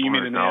a couple you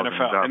mean in the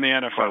NFL? In the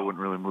NFL, probably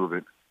wouldn't really move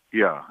it.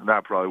 Yeah,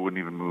 that probably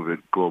wouldn't even move it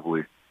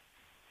globally,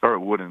 or it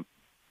wouldn't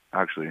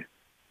actually.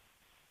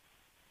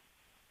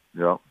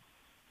 Yeah.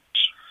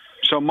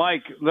 So,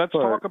 Mike, let's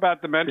talk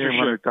about the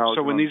mentorship.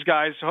 So, when these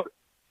guys,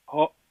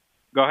 go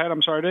ahead.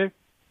 I'm sorry, Dave.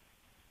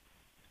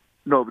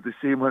 No, but the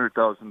same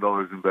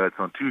 $100,000 in bets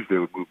on Tuesday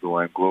would move the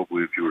line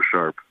globally if you were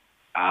sharp.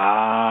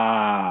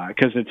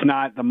 Because it's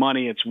not the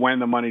money; it's when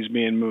the money's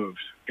being moved.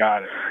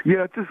 Got it.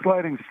 Yeah, it's a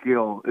sliding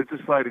scale.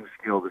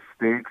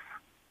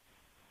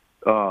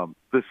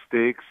 The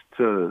stakes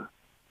to,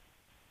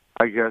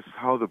 I guess,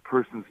 how the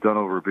person's done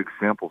over a big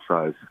sample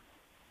size.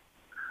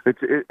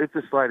 It's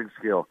a sliding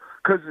scale.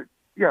 Because,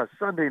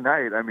 Sunday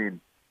night, I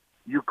mean,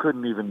 you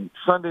couldn't even,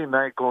 Sunday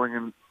night going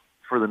in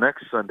for the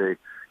next Sunday,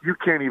 you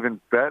can't even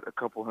bet a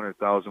couple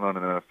 $100,000 on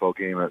an NFL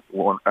game at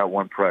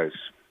one price.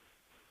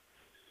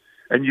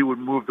 And you would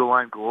move the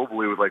line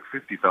globally with like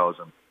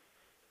 50,000.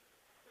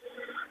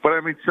 But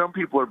I mean, some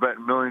people are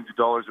betting millions of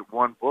dollars at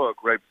one book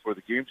right before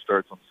the game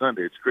starts on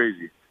Sunday. It's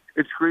crazy.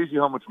 It's crazy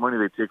how much money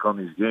they take on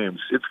these games.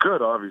 It's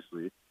good,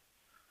 obviously,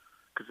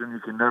 because then you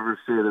can never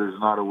say there's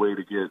not a way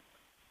to get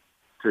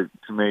to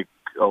make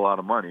a lot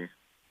of money,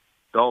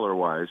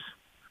 dollar-wise,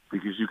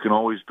 because you can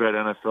always bet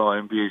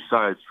NFL, NBA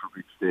sides for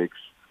big stakes.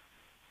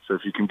 So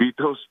if you can beat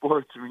those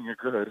sports, I mean, you're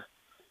good.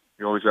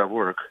 You always have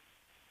work.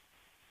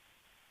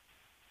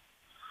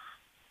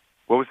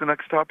 What was the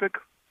next topic?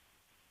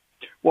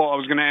 Well, I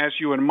was going to ask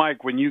you and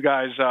Mike, when you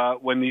guys,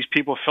 when these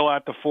people fill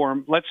out the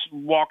form, let's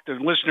walk the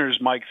listeners,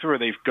 Mike, through.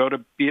 They go to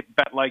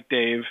Bet Like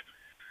Dave.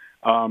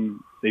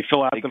 They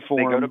fill out the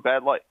form. They go to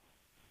Bet Like.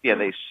 Yeah,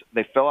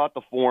 they fill out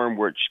the form,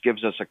 which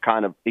gives us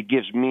it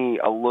gives me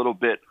a little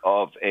bit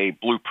of a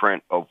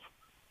blueprint of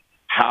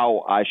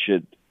how I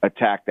should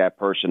attack that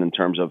person in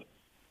terms of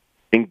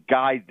and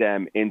guide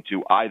them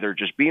into either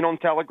just being on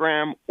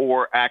Telegram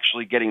or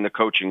actually getting the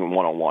coaching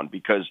one-on-one,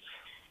 because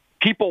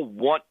people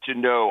want to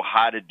know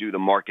how to do the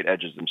market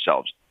edges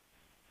themselves.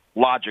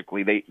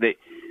 Logically, they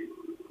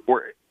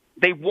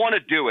want to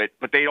do it,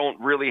 but they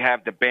don't really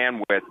have the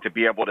bandwidth to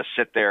be able to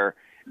sit there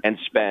and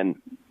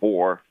spend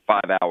 4-5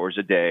 hours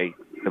a day,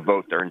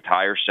 devote their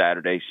entire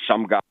Saturday.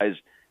 Some guys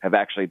have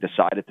actually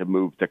decided to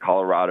move to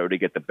Colorado to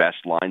get the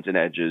best lines and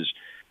edges.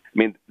 I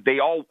mean,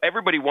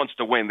 everybody wants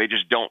to win. They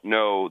just don't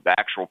know the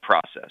actual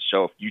process.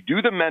 So if you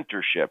do the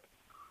mentorship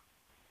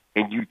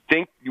and you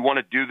think you want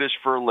to do this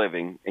for a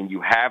living and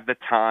you have the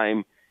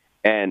time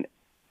and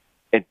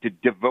to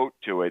devote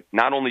to it,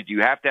 not only do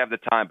you have to have the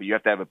time, but you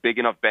have to have a big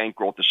enough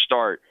bankroll to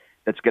start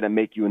that's going to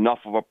make you enough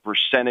of a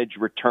percentage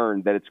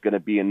return that it's going to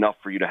be enough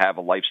for you to have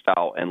a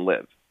lifestyle and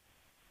live.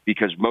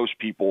 Because most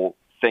people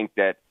think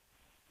that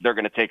they're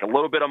going to take a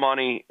little bit of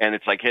money and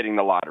it's like hitting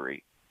the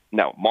lottery.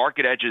 No,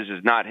 market edges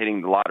is not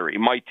hitting the lottery. It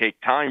might take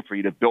time for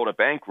you to build a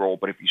bankroll,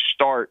 but if you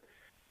start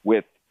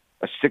with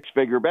a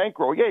six-figure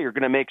bankroll, you're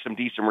going to make some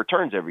decent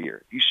returns every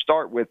year. If you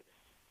start with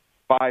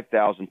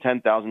 $5,000,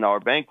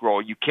 $10,000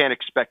 bankroll, you can't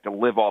expect to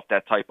live off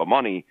that type of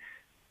money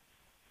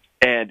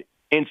and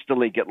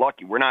instantly get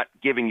lucky. We're not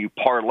giving you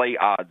parlay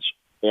odds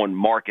on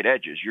market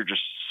edges. You're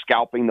just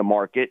scalping the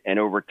market, and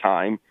over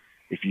time,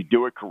 if you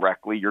do it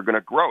correctly, you're going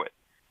to grow it.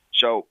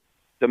 So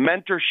the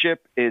mentorship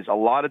is a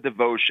lot of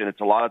devotion.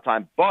 It's a lot of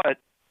time. But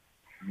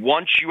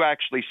once you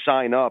actually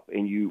sign up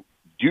and you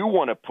do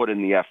want to put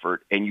in the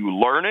effort and you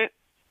learn it,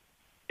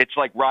 it's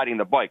like riding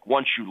the bike.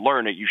 Once you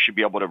learn it, you should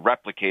be able to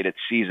replicate it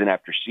season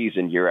after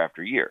season, year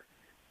after year.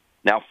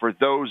 Now, for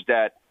those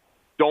that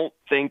don't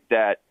think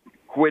that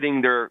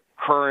quitting their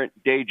current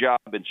day job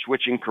and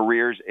switching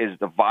careers is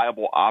the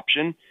viable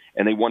option,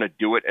 and they want to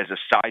do it as a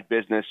side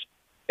business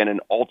and an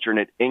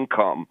alternate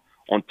income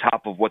on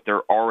top of what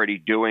they're already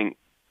doing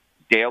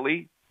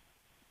daily,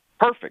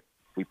 perfect.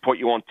 We put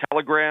you on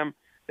Telegram.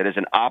 That is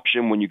an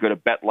option when you go to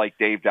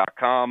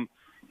betlikeDave.com.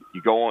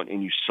 You go on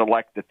and you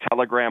select the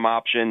Telegram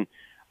option.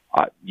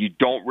 You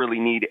don't really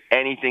need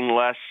anything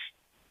less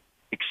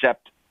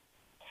except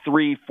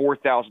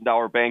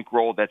 $3,000-$4,000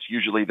 bankroll. That's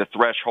usually the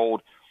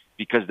threshold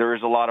because there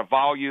is a lot of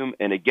volume.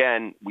 And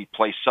again, we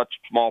play such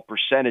small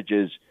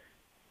percentages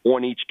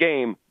on each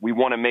game. We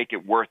want to make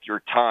it worth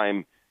your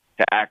time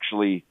to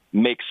actually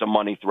make some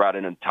money throughout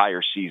an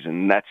entire season.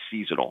 And that's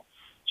seasonal.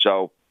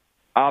 So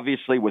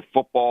obviously with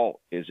football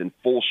is in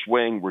full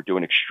swing. We're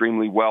doing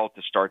extremely well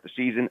to start the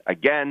season.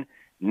 Again,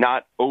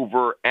 not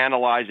over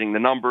analyzing the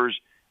numbers.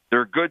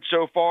 They're good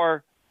so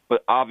far,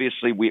 but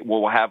obviously we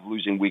will have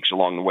losing weeks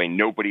along the way.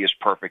 Nobody is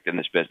perfect in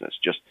this business.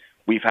 Just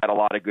we've had a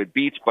lot of good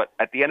beats, but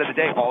at the end of the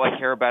day, all I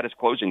care about is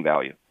closing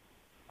value.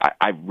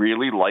 I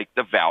really like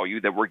the value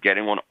that we're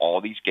getting on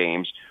all these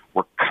games.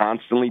 We're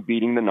constantly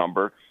beating the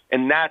number,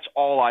 and that's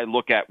all I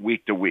look at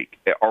week to week.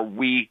 Are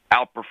we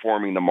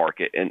outperforming the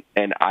market?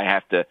 And I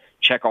have to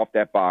check off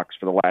that box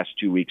for the last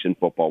 2 weeks in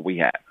football we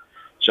have.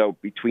 So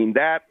between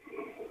that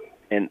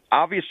and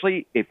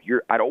obviously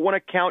I don't want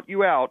to count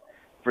you out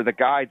for the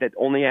guy that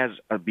only has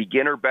a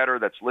beginner bettor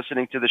that's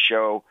listening to the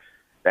show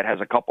that has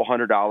a couple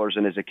 $100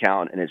 in his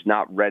account and is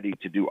not ready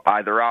to do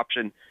either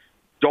option.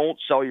 Don't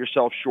sell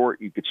yourself short.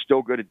 You could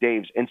still go to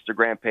Dave's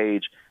Instagram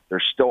page.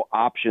 There's still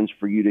options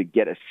for you to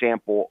get a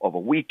sample of a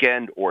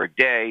weekend or a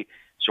day.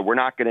 So we're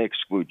not going to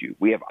exclude you.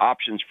 We have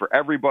options for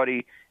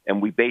everybody,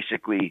 and we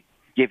basically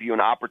give you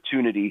an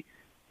opportunity.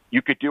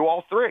 You could do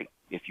all three.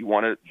 If you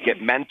want to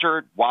get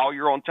mentored while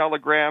you're on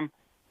Telegram,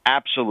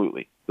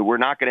 absolutely. But we're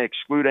not going to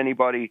exclude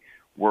anybody.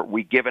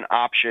 We give an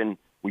option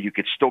where you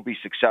could still be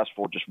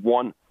successful. Just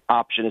one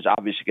option is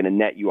obviously going to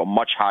net you a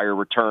much higher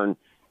return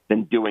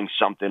than doing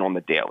something on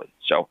the daily.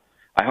 So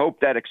I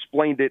hope that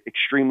explained it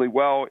extremely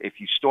well. If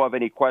you still have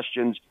any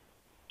questions,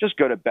 just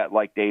go to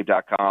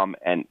betlikedave.com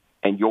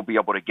and you'll be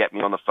able to get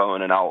me on the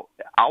phone, and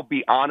I'll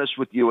be honest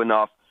with you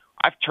enough.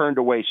 I've turned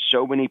away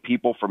so many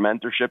people for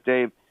mentorship,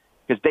 Dave,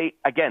 because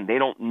they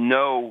don't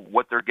know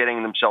what they're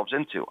getting themselves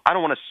into. I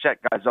don't want to set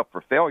guys up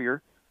for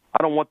failure.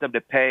 I don't want them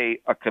to pay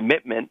a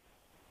commitment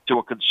to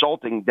a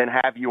consulting, then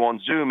have you on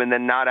Zoom and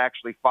then not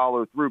actually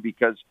follow through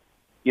because,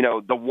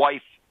 the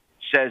wife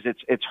says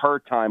it's her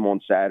time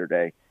on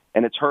Saturday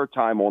and it's her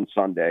time on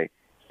Sunday,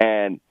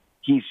 and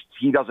he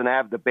doesn't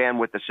have the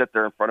bandwidth to sit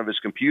there in front of his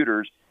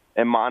computers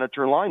and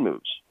monitor line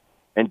moves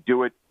and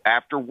do it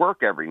after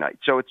work every night.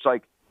 So it's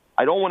like,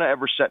 I don't want to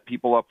ever set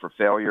people up for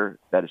failure.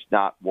 That is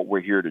not what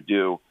we're here to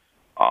do.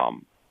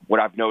 What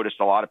I've noticed,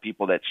 a lot of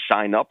people that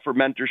sign up for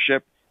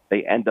mentorship,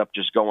 they end up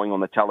just going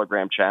on the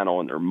Telegram channel,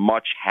 and they're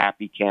much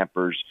happy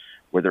campers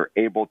where they're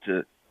able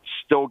to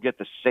still get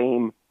the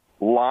same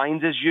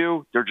lines as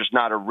you. They're just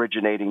not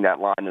originating that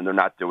line, and they're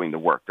not doing the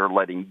work. They're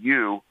letting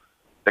you,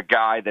 the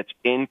guy that's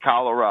in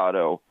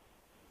Colorado,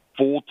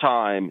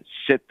 full-time,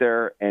 sit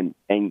there and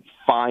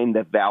find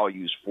the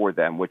values for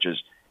them, which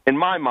is, in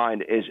my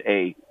mind, is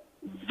a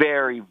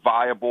very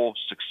viable,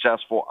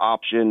 successful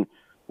option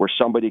where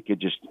somebody could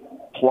just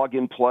plug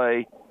and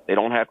play. They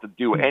don't have to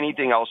do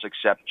anything else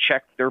except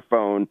check their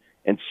phone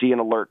and see an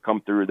alert come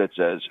through that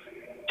says,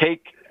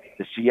 take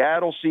the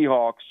Seattle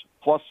Seahawks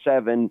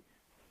 +7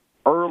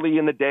 early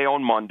in the day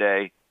on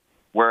Monday,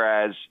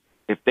 whereas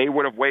if they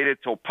would have waited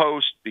till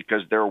post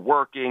because they're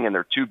working and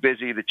they're too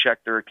busy to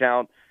check their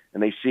account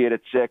and they see it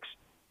at 6,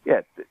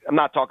 I'm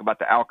not talking about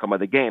the outcome of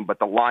the game, but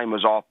the line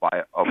was off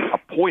by a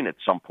point at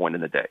some point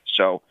in the day.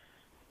 So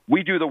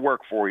we do the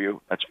work for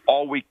you. That's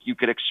all you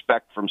could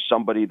expect from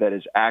somebody that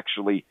is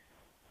actually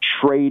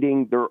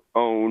trading their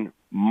own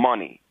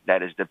money.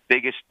 That is the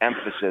biggest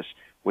emphasis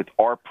with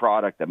our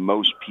product that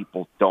most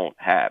people don't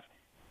have.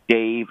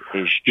 Dave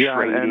is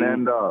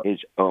trading his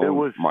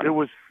own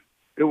money.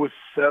 It was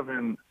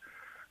 7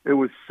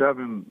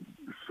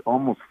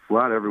 almost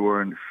flat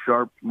everywhere, and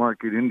sharp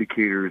market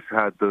indicators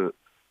had the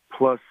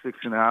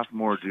 +6.5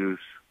 more juice.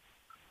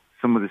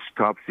 Some of the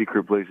top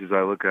secret places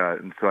I look at,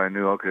 and so I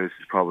knew, okay, this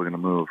is probably going to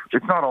move.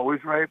 It's not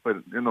always right, but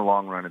in the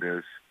long run, it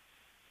is.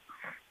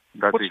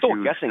 That's What's a still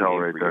huge guessing sell game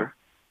right for there.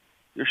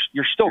 you?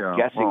 You're still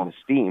guessing the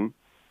steam.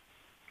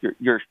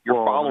 You're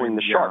following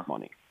the sharp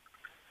money.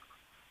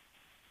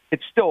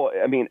 It's still,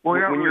 when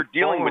you're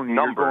dealing with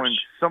numbers,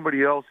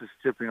 somebody else is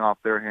tipping off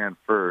their hand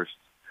first.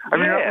 You're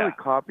not really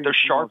copying. They're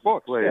sharp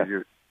books. Plays.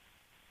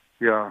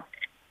 Yeah.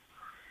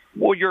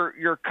 Well,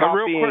 you're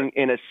copying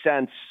in a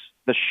sense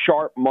the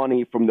sharp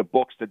money from the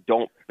books that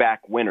don't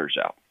back winners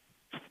out.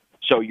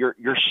 So you're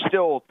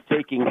still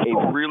taking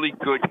a really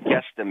good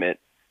guesstimate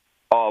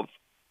of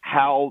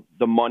how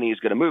the money is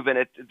going to move,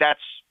 and that's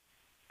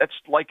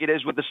like it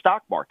is with the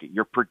stock market.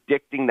 You're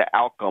predicting the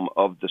outcome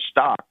of the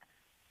stock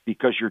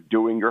because you're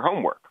doing your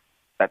homework.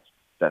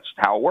 That's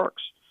how it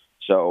works.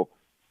 So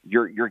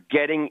you're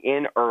getting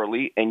in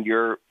early, and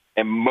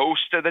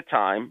most of the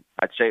time,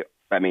 I'd say,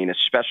 I mean,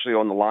 especially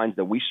on the lines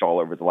that we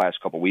saw over the last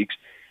couple of weeks,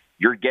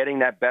 you're getting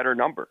that better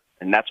number,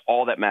 and that's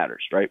all that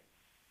matters, right?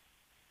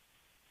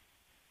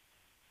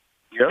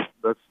 Yep,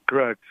 that's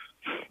correct.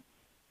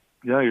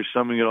 Yeah, you're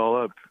summing it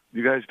all up.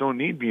 You guys don't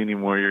need me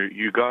anymore.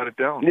 You got it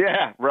down.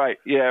 Yeah, right.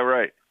 Yeah,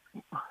 right.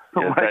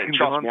 Yeah,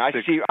 trust me, I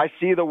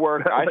see the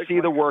work. I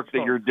see the work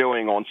that you're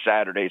doing on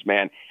Saturdays,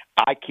 man.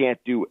 I can't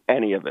do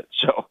any of it.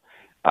 So,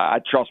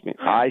 trust me,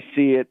 I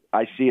see it.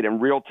 I see it in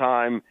real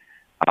time.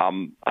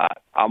 I'm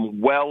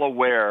well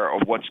aware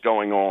of what's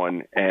going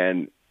on,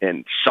 and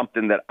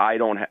something that I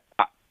don't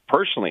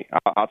personally.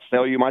 I'll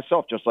tell you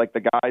myself, just like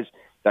the guys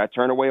that I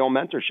turn away on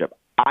mentorship,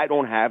 I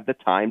don't have the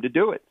time to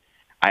do it.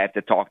 I have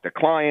to talk to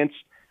clients.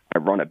 I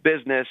run a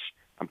business.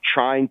 I'm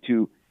trying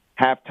to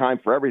have time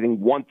for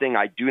everything. One thing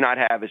I do not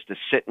have is to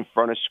sit in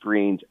front of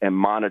screens and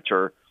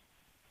monitor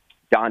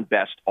Don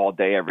Best all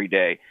day, every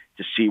day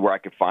to see where I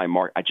can find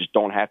Mark. I just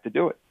don't have to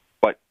do it.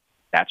 But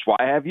that's why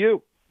I have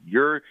you.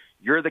 You're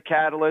the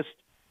catalyst.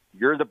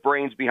 You're the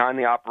brains behind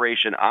the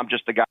operation. I'm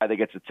just the guy that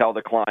gets to tell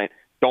the client,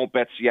 don't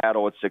bet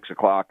Seattle at 6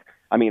 o'clock.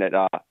 I mean,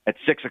 at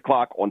 6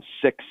 o'clock on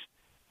 6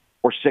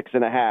 or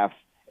 6.5,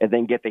 and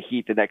then get the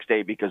heat the next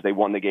day because they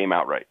won the game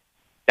outright.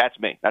 That's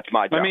me. That's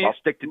my job. I'll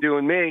stick to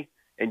doing me,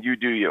 and you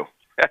do you.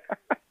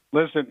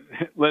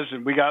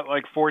 Listen, we got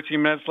like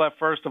 14 minutes left.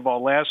 First of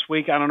all, last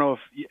week, I don't know if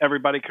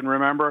everybody can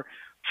remember,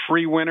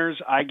 free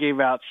winners. I gave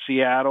out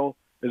Seattle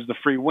as the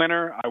free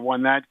winner. I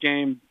won that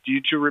game. Do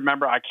you two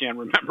remember? I can't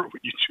remember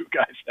what you two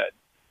guys said.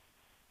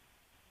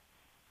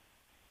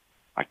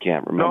 I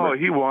can't remember. No,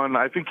 he won.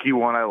 I think he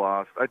won. I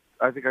lost.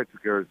 I think I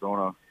took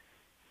Arizona.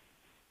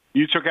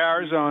 You took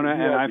Arizona,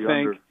 and I think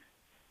under.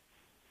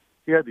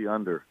 He had the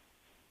under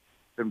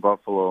in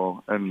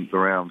Buffalo and the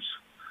Rams.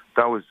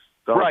 That was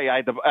right. I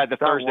had the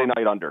Thursday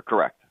night under.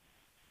 Correct.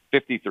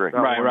 53.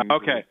 Right.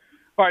 Okay.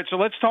 All right. So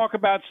let's talk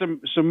about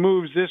some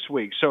moves this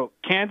week. So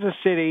Kansas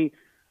City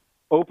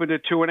opened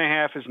at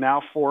 2.5, is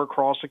now 4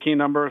 across the key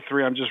number of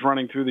 3. I'm just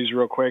running through these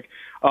real quick.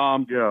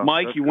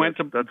 Mike, you went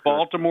to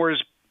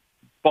Baltimore's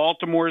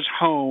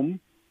home.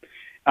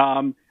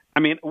 I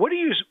mean, what do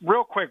you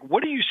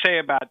say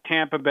about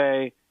Tampa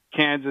Bay,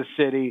 Kansas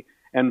City,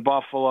 and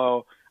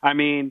Buffalo? I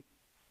mean,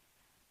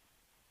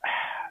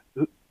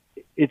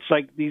 it's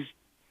like these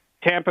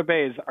Tampa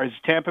Bay is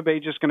Tampa Bay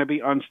just going to be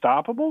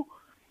unstoppable,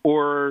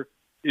 or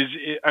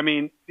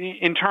in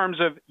terms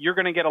of you're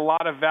going to get a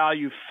lot of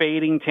value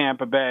fading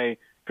Tampa Bay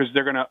because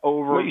they're going to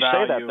overvalue. Well,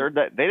 you say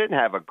that they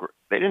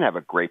didn't have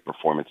a great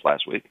performance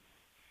last week.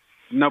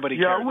 Nobody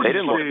cares. They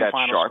didn't look that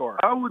sharp. Score.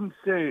 I wouldn't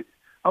say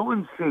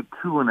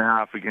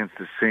 2.5 against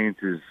the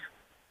Saints is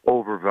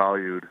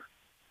overvalued.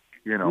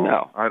 You know,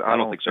 no, I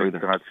don't think so either.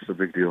 That's a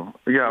big deal.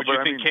 Yeah,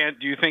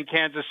 do you think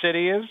Kansas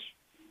City is?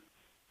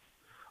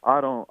 I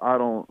don't.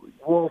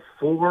 Well,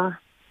 4,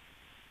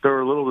 they're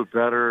a little bit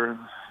better.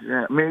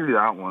 Yeah, maybe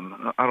that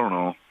one. I don't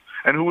know.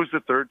 And who was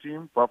the third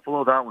team?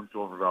 Buffalo. That one's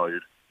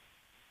overvalued.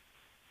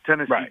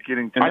 Tennessee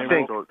getting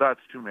to that's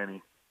too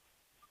many.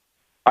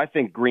 I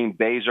think Green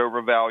Bay's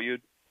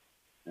overvalued,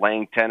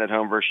 laying 10 at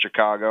home versus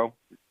Chicago.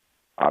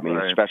 I mean,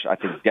 especially I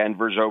think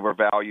Denver's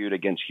overvalued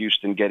against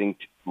Houston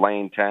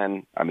laying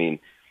 10. I mean,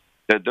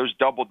 those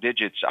double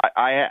digits.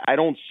 I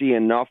don't see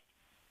enough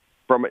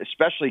from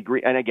especially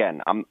Green. And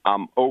again,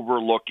 I'm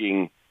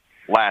overlooking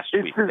last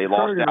week. They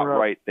lost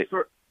outright.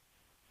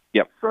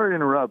 Yep. Sorry to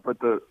interrupt, but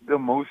the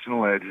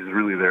emotional edge is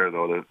really there,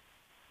 though. The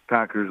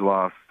Packers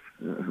lost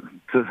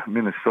to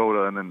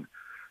Minnesota, and then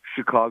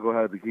Chicago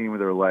had the game of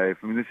their life.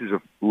 I mean, this is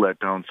a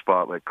letdown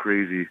spot like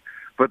crazy.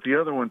 But the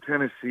other one,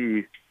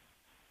 Tennessee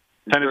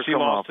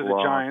lost to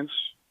the Giants.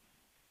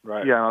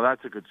 Right. Yeah, no,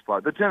 that's a good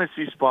spot. The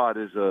Tennessee spot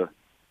is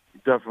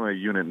definitely a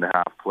unit and a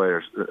half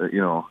players,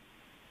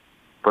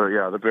 But,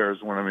 yeah, the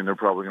Bears won. I mean, they're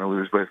probably going to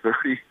lose by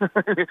 30.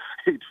 I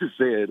hate to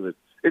say it, but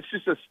it's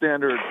just a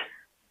standard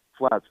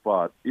flat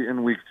spot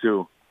in week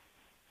 2.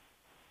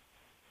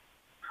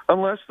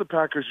 Unless the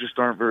Packers just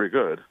aren't very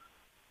good.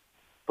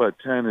 But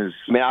 10 is...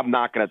 I mean, I'm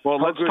not going to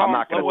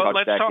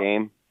touch that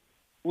game.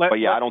 But,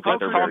 yeah, I don't think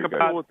they're very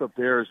good. With the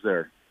Bears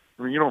there.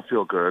 I mean, you don't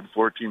feel good.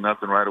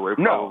 14-0 right away,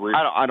 probably.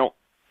 No,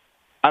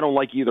 I don't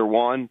like either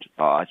one.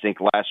 I think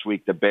last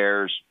week the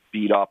Bears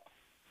beat up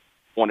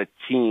on a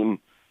team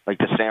like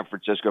the San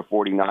Francisco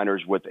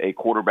 49ers with a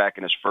quarterback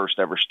in his first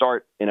ever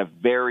start in a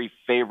very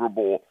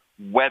favorable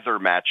weather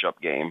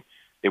matchup game.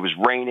 It was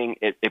raining.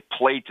 It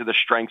played to the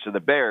strengths of the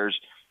Bears,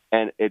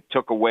 and it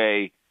took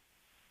away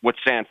what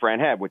San Fran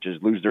had, which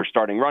is lose their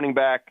starting running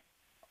back,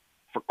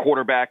 for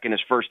quarterback in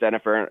his first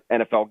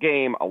NFL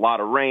game, a lot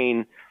of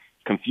rain,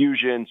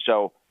 confusion.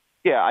 So,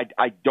 yeah,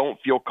 I don't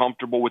feel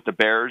comfortable with the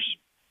Bears,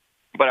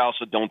 but I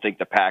also don't think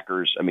the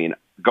Packers,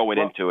 going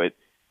into it,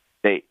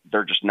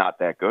 they're just not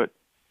that good.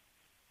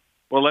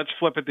 Well, let's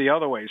flip it the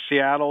other way.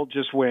 Seattle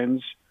just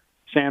wins.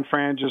 San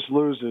Fran just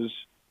loses.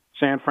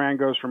 San Fran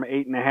goes from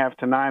 8.5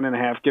 to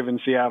 9.5, giving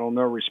Seattle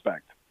no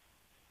respect.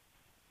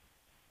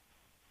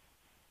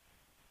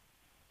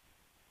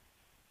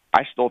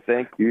 I still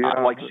think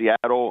I like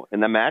Seattle in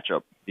the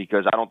matchup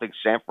because I don't think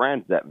San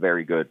Fran's that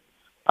very good.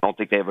 I don't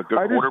think they have a good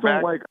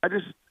quarterback.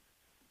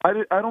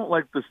 I don't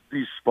like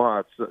these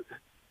spots.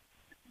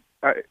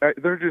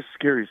 They're just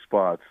scary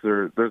spots.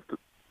 They're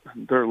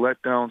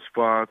letdown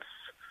spots.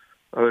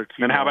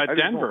 And how about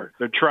Denver?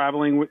 They're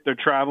traveling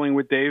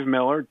with Dave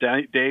Miller.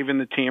 Dave and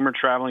the team are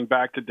traveling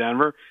back to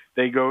Denver.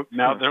 They're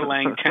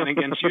laying 10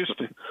 against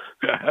Houston.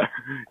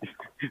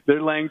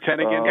 They're laying 10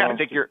 against. Yeah, I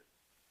think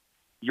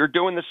you're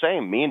doing the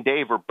same. Me and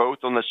Dave are both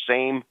on the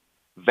same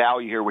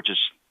value here, which is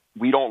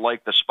we don't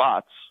like the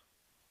spots.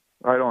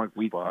 I don't like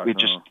the spots.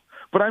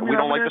 But I mean, we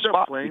don't like the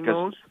spots because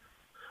those.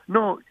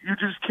 No, you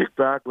just kick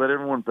back, let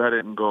everyone bet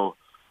it, and go,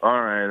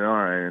 all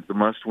right, the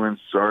must-win's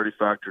already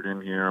factored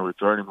in here.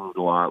 It's already moved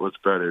a lot. Let's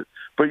bet it.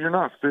 But you're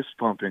not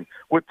fist-pumping.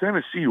 With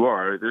Tennessee, you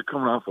are. They're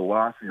coming off a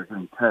loss and you're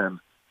hitting 10.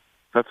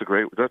 That's a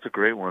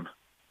great one.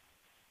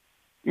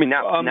 I mean,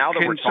 now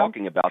that we're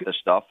talking about this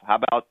stuff, how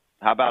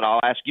about I'll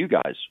ask you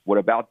guys, what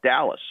about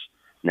Dallas?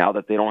 Now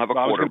that they don't have a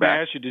quarterback. I was going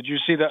to ask you, did you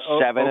see the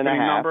 7.5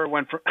 number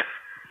went for?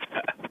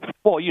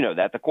 Well, you know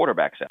that the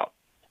quarterback's out.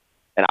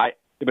 And I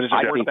think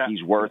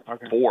he's worth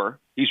 4.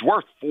 He's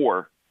worth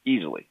 4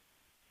 easily.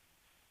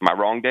 Am I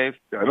wrong, Dave?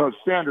 Yeah, no,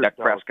 standard. Dak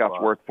Prescott's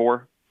worth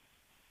 4?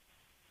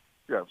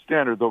 Yeah,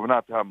 standard, though, but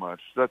not that much.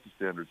 That's a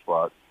standard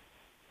spot.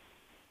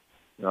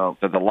 No.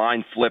 So the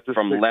line flipped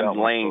from Lem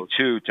Lane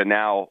 2 to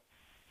now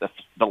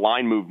the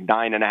line moved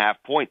 9.5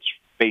 points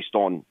based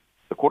on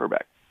the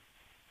quarterback.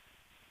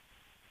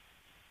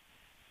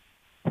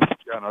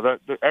 Yeah, no,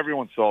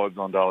 everyone's solid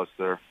on Dallas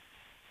there.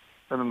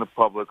 And then the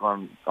public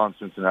on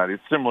Cincinnati.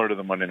 It's similar to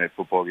the Monday Night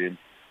Football game.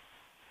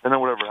 And then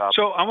whatever happens.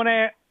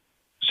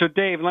 So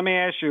Dave, let me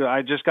ask you,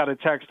 I just got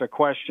a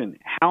question.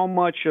 How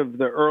much of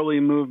the early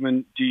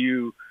movement do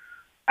you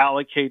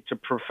allocate to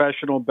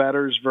professional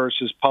bettors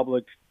versus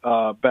public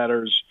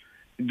bettors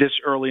this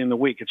early in the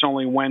week? It's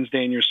only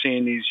Wednesday and you're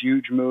seeing these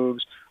huge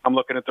moves. I'm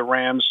looking at the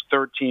Rams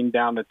 13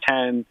 down to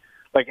 10.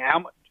 Like,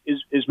 how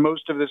is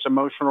most of this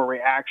emotional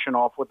reaction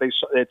off what they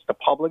saw? It's the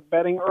public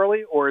betting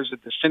early, or is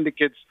it the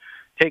syndicates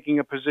taking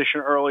a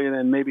position early and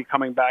then maybe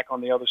coming back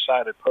on the other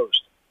side at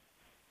post?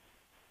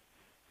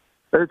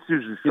 It's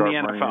usually sharp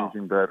money,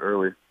 anything bet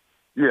early.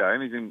 Yeah,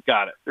 anything.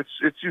 Got it.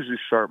 It's usually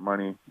sharp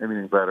money,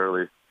 anything bet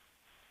early.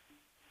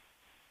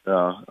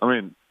 I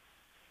mean,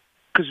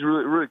 because you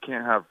really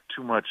can't have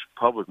too much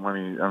public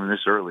money, this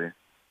early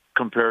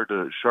compared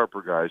to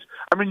sharper guys.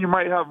 I mean, you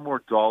might have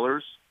more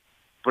dollars,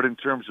 but in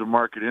terms of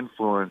market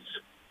influence,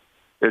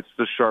 it's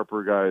the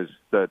sharper guys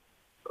that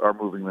are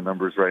moving the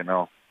numbers right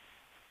now.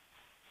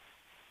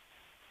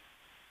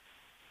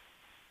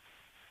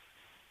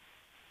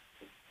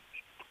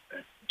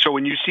 So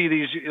when you see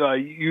these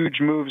huge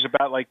moves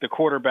about like the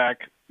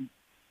quarterback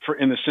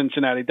in the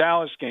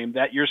Cincinnati-Dallas game,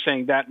 that you're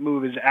saying that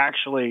move is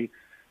actually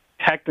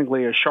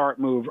technically a sharp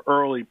move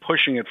early,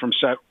 pushing it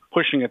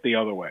the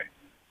other way,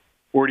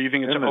 or do you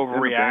think it's an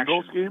overreaction? In the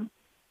Bengals game?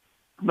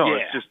 No,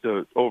 It's just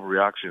an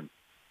overreaction.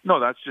 No,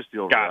 that's just the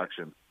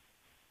overreaction.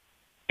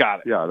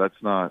 Got it. Yeah,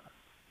 that's not.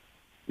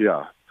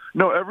 Yeah,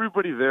 no.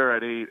 Everybody there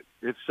at 8,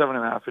 it's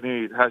 7.5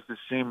 and 8 has the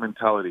same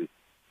mentality.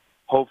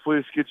 Hopefully,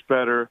 this gets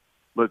better.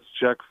 Let's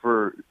check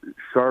for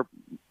sharp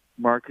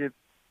market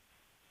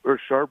or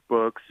sharp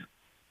books.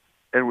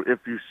 And if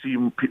you see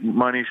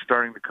money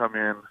starting to come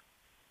in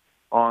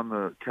on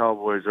the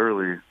Cowboys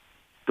early,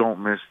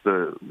 don't miss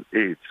the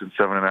 8s and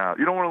 7.5.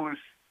 You don't want to lose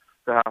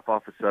the half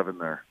off of 7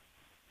 there.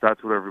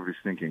 That's what everybody's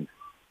thinking.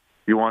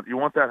 You want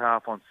that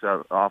half on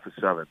 7 off of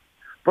 7.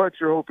 But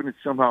you're hoping it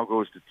somehow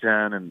goes to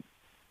 10. And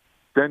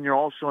then you're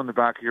also in the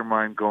back of your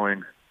mind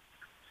going,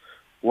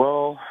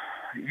 well,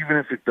 even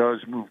if it does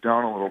move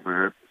down a little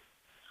bit,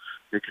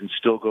 it can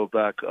still go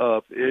back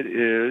up. It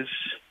is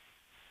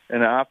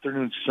an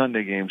afternoon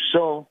Sunday game.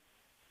 So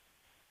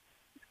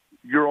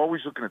you're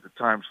always looking at the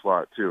time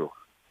slot, too.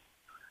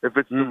 If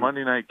it's the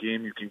Monday night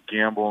game, you can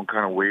gamble and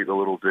kind of wait a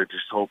little bit,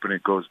 just hoping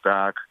it goes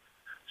back.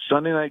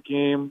 Sunday night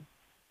game,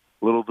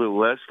 a little bit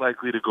less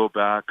likely to go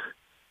back.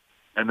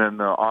 And then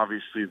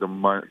obviously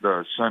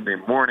the Sunday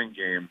morning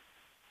game,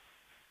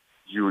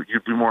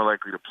 you'd be more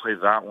likely to play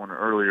that one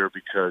earlier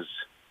because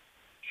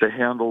the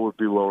handle would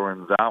be lower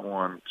in that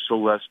one, so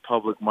less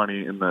public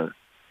money in the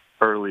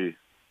early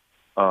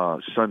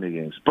Sunday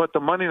games. But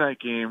the Monday night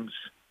games,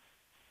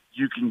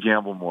 you can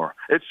gamble more.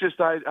 It's just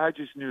I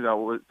just knew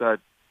that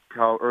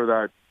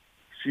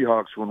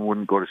Seahawks one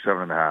wouldn't go to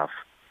 7.5.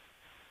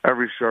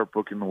 Every sharp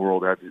book in the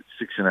world had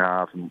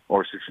 6.5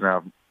 or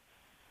 6.5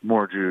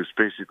 more juice,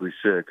 basically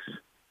 6.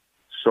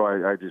 So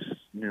I just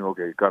knew,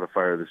 okay, got to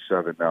fire this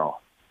 7 now.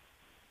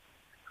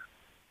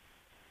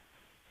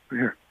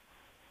 Here.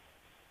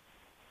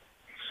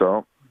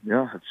 So,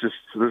 yeah, it's just,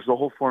 there's the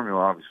whole formula,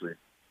 obviously.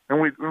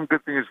 And the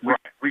good thing is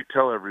we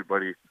tell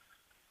everybody,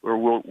 or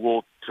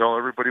we'll tell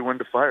everybody when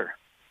to fire.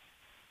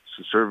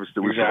 It's a service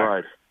that we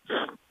provide.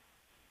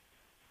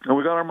 And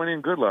we got our money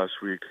in good last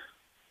week.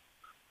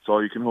 It's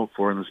all you can hope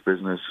for in this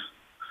business.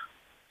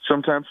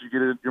 Sometimes you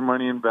get your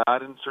money in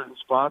bad in certain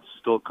spots,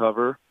 still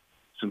cover.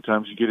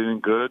 Sometimes you get it in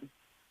good,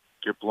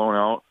 get blown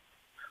out.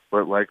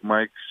 But like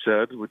Mike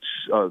said, which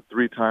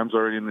 3 times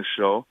already in the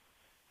show,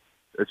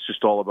 it's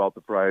just all about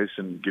the price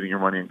and getting your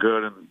money in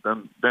good,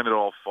 and then it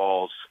all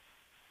falls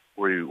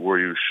where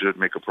you should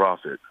make a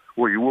profit,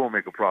 where you will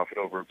make a profit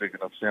over a big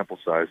enough sample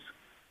size.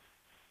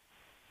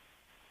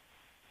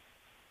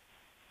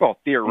 Well,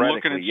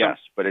 theoretically, yes,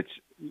 but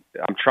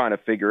I'm trying to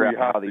figure out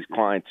how these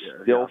clients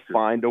still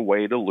find a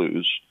way to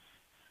lose.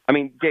 I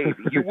mean, Dave,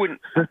 you wouldn't.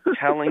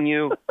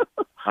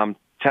 I'm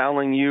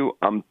telling you,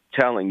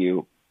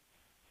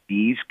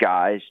 these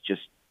guys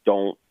just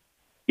don't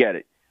get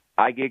it.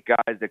 I get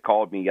guys that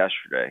called me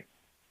yesterday,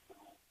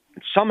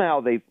 and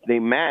somehow they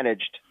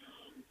managed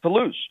to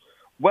lose.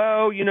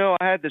 Well,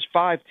 I had this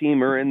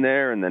 5-teamer in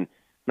there, and then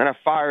I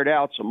fired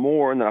out some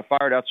more, and then I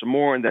fired out some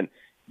more, and then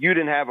you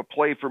didn't have a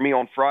play for me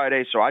on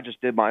Friday, so I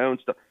just did my own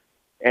stuff.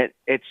 And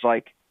it's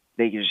like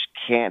they just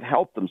can't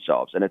help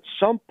themselves. And at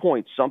some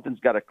point, something's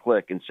got to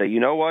click and say, you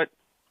know what?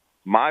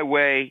 My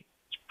way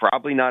is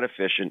probably not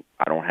efficient.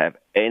 I don't have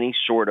any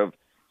sort of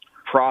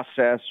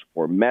process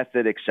or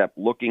method except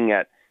looking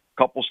at a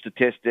couple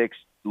statistics,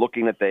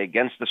 looking at the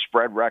against the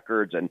spread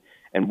records and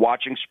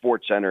watching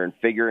SportsCenter and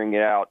figuring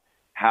it out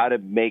how to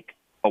make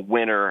a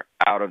winner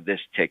out of this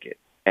ticket.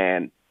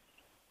 And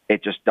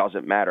it just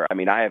doesn't matter. I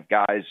mean, I have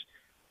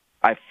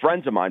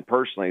friends of mine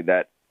personally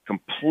that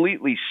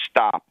completely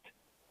stopped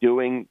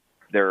doing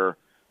their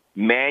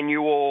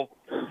manual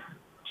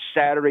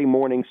Saturday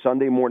morning,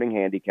 Sunday morning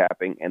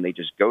handicapping, and they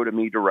just go to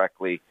me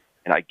directly,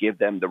 and I give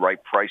them the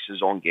right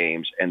prices on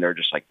games, and they're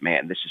just like,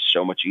 man, this is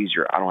so much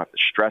easier. I don't have to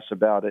stress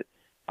about it.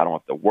 I don't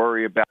have to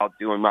worry about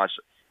doing much.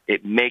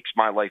 It makes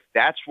my life.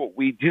 That's what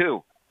we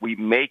do. We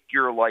make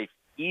your life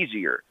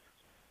easier.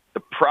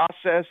 The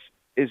process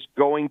is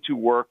going to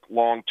work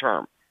long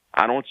term.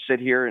 I don't sit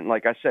here and,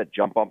 like I said,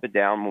 jump up and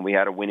down when we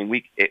had a winning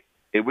week.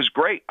 It was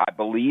great. I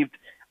believed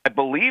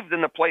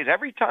in the plays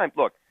every time.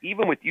 Look,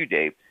 even with you,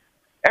 Dave,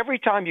 every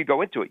time you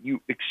go into it,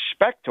 you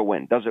expect to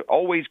win. Does it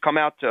always come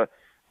out to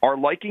our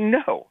liking?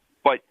 No.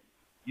 But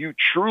you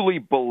truly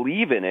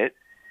believe in it,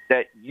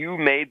 that you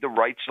made the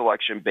right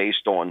selection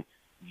based on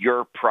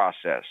your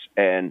process.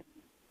 And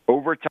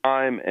over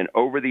time and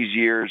over these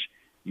years,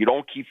 you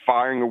don't keep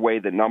firing away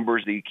the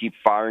numbers that you keep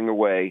firing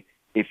away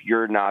if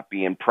you're not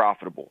being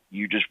profitable.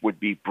 You just would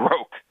be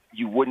broke.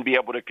 You wouldn't be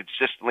able to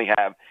consistently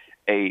have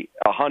a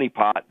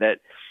honeypot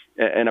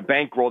and a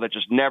bankroll that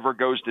just never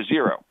goes to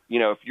zero.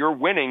 If you're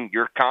winning,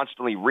 you're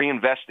constantly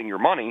reinvesting your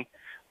money.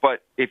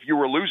 But if you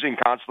were losing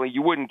constantly,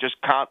 you wouldn't just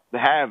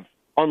have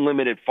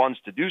unlimited funds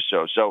to do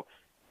so. So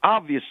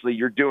obviously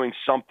you're doing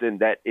something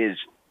that is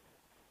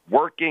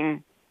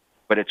working,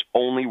 but it's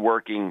only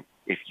working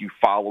if you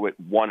follow it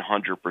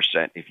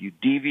 100%. If you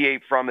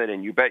deviate from it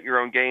and you bet your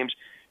own games,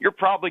 you're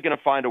probably going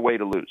to find a way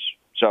to lose.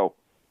 So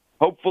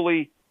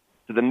hopefully,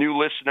 to the new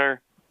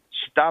listener,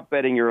 stop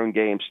betting your own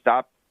games.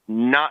 Stop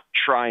not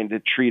trying to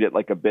treat it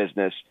like a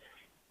business.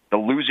 The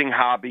losing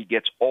hobby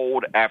gets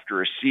old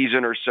after a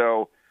season or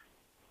so.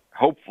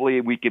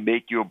 Hopefully, we can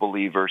make you a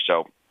believer.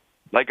 So,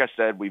 like I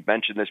said, we've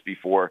mentioned this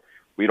before.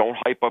 We don't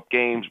hype up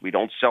games. We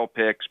don't sell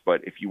picks.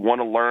 But if you want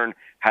to learn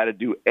how to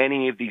do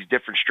any of these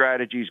different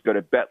strategies, go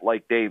to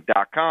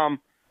betlikedave.com,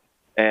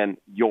 and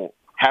you'll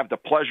have the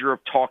pleasure of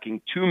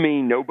talking to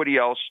me, nobody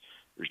else.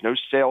 There's no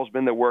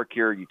salesmen that work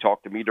here. You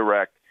talk to me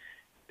direct.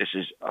 This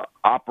is an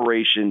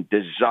operation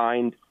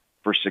designed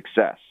for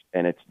success,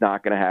 and it's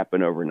not going to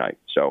happen overnight.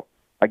 So,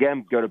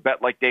 again, go to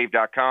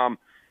betlikedave.com.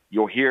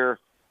 You'll hear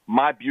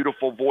my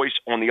beautiful voice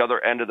on the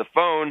other end of the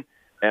phone,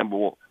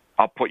 and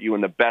I'll put you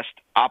in the best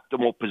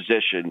optimal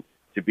position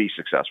to be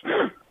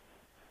successful.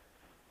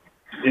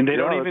 And they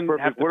don't even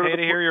have to pay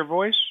to hear your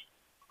voice?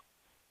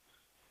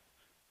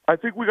 I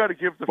think we got to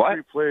give the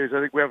free plays. I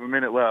think we have a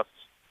minute left.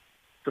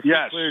 The free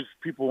plays,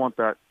 people want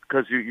that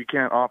because you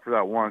can't offer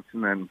that once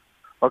and then.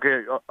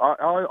 Okay,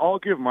 I'll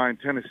give mine.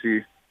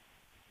 Tennessee.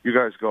 You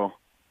guys go.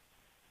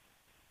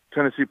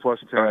 Tennessee plus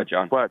 10. All right,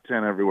 John. Flat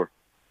 10 everywhere.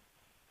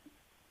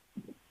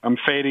 I'm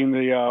fading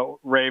the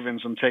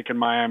Ravens. I'm taking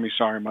Miami.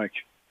 Sorry, Mike.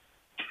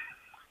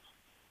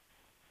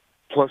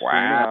 Plus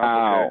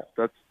 2.5. Okay.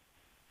 That's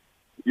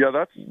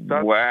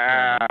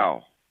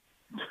wow.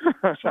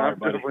 Sorry, I'm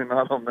definitely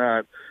not on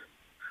that.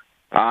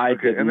 I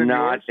did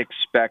not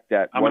expect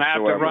that. I'm going to have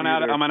to run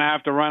out. I'm going to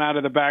have to run out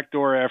of the back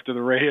door after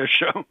the radio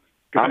show.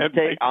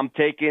 I'm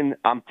taking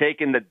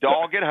the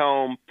dog at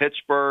home.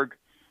 Pittsburgh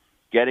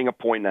getting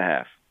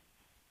 1.5.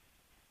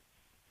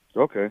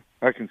 Okay,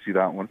 I can see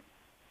that one.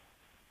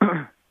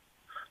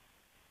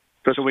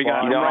 So we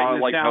got.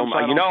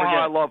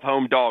 I love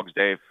home dogs,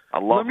 Dave. I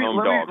love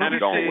home dogs.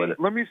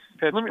 Let me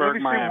say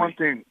one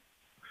thing.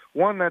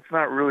 One that's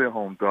not really a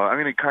home dog. I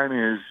mean, it kind of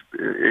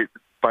is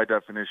by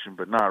definition,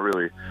 but not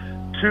really.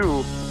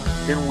 2,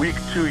 in week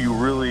 2,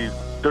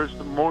 there's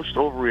the most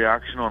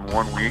overreaction on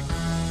 1 week,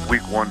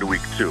 week 1 to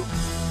week 2.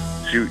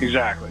 So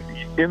exactly.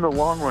 In the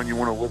long run, you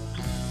want to look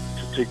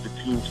to take the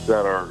teams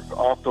that are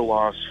off the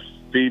loss,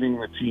 fading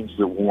the teams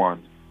that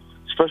won,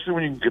 especially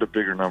when you can get a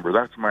bigger number.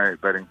 That's my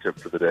betting tip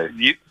for the day.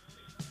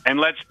 And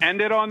let's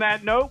end it on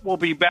that note. We'll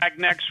be back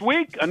next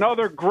week.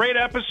 Another great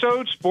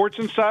episode,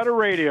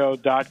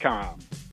 SportsInsiderRadio.com.